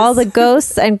say all the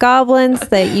ghosts and goblins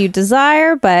that you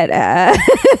desire, but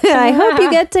I hope you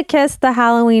get to kiss the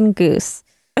Halloween goose.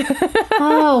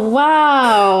 Oh,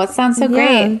 wow. It sounds so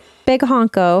great. Yeah. Big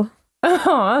honko.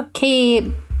 Okay,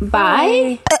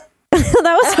 bye. That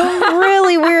was a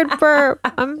really weird burp.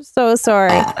 I'm so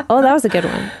sorry. Oh, that was a good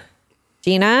one.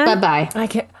 Gina? Bye-bye. I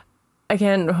can't.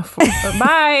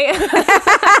 Bye.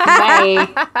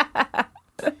 Bye.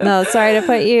 No, sorry to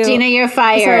put you. Gina, you're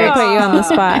Sorry to fired. put you on the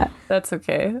spot. That's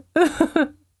okay.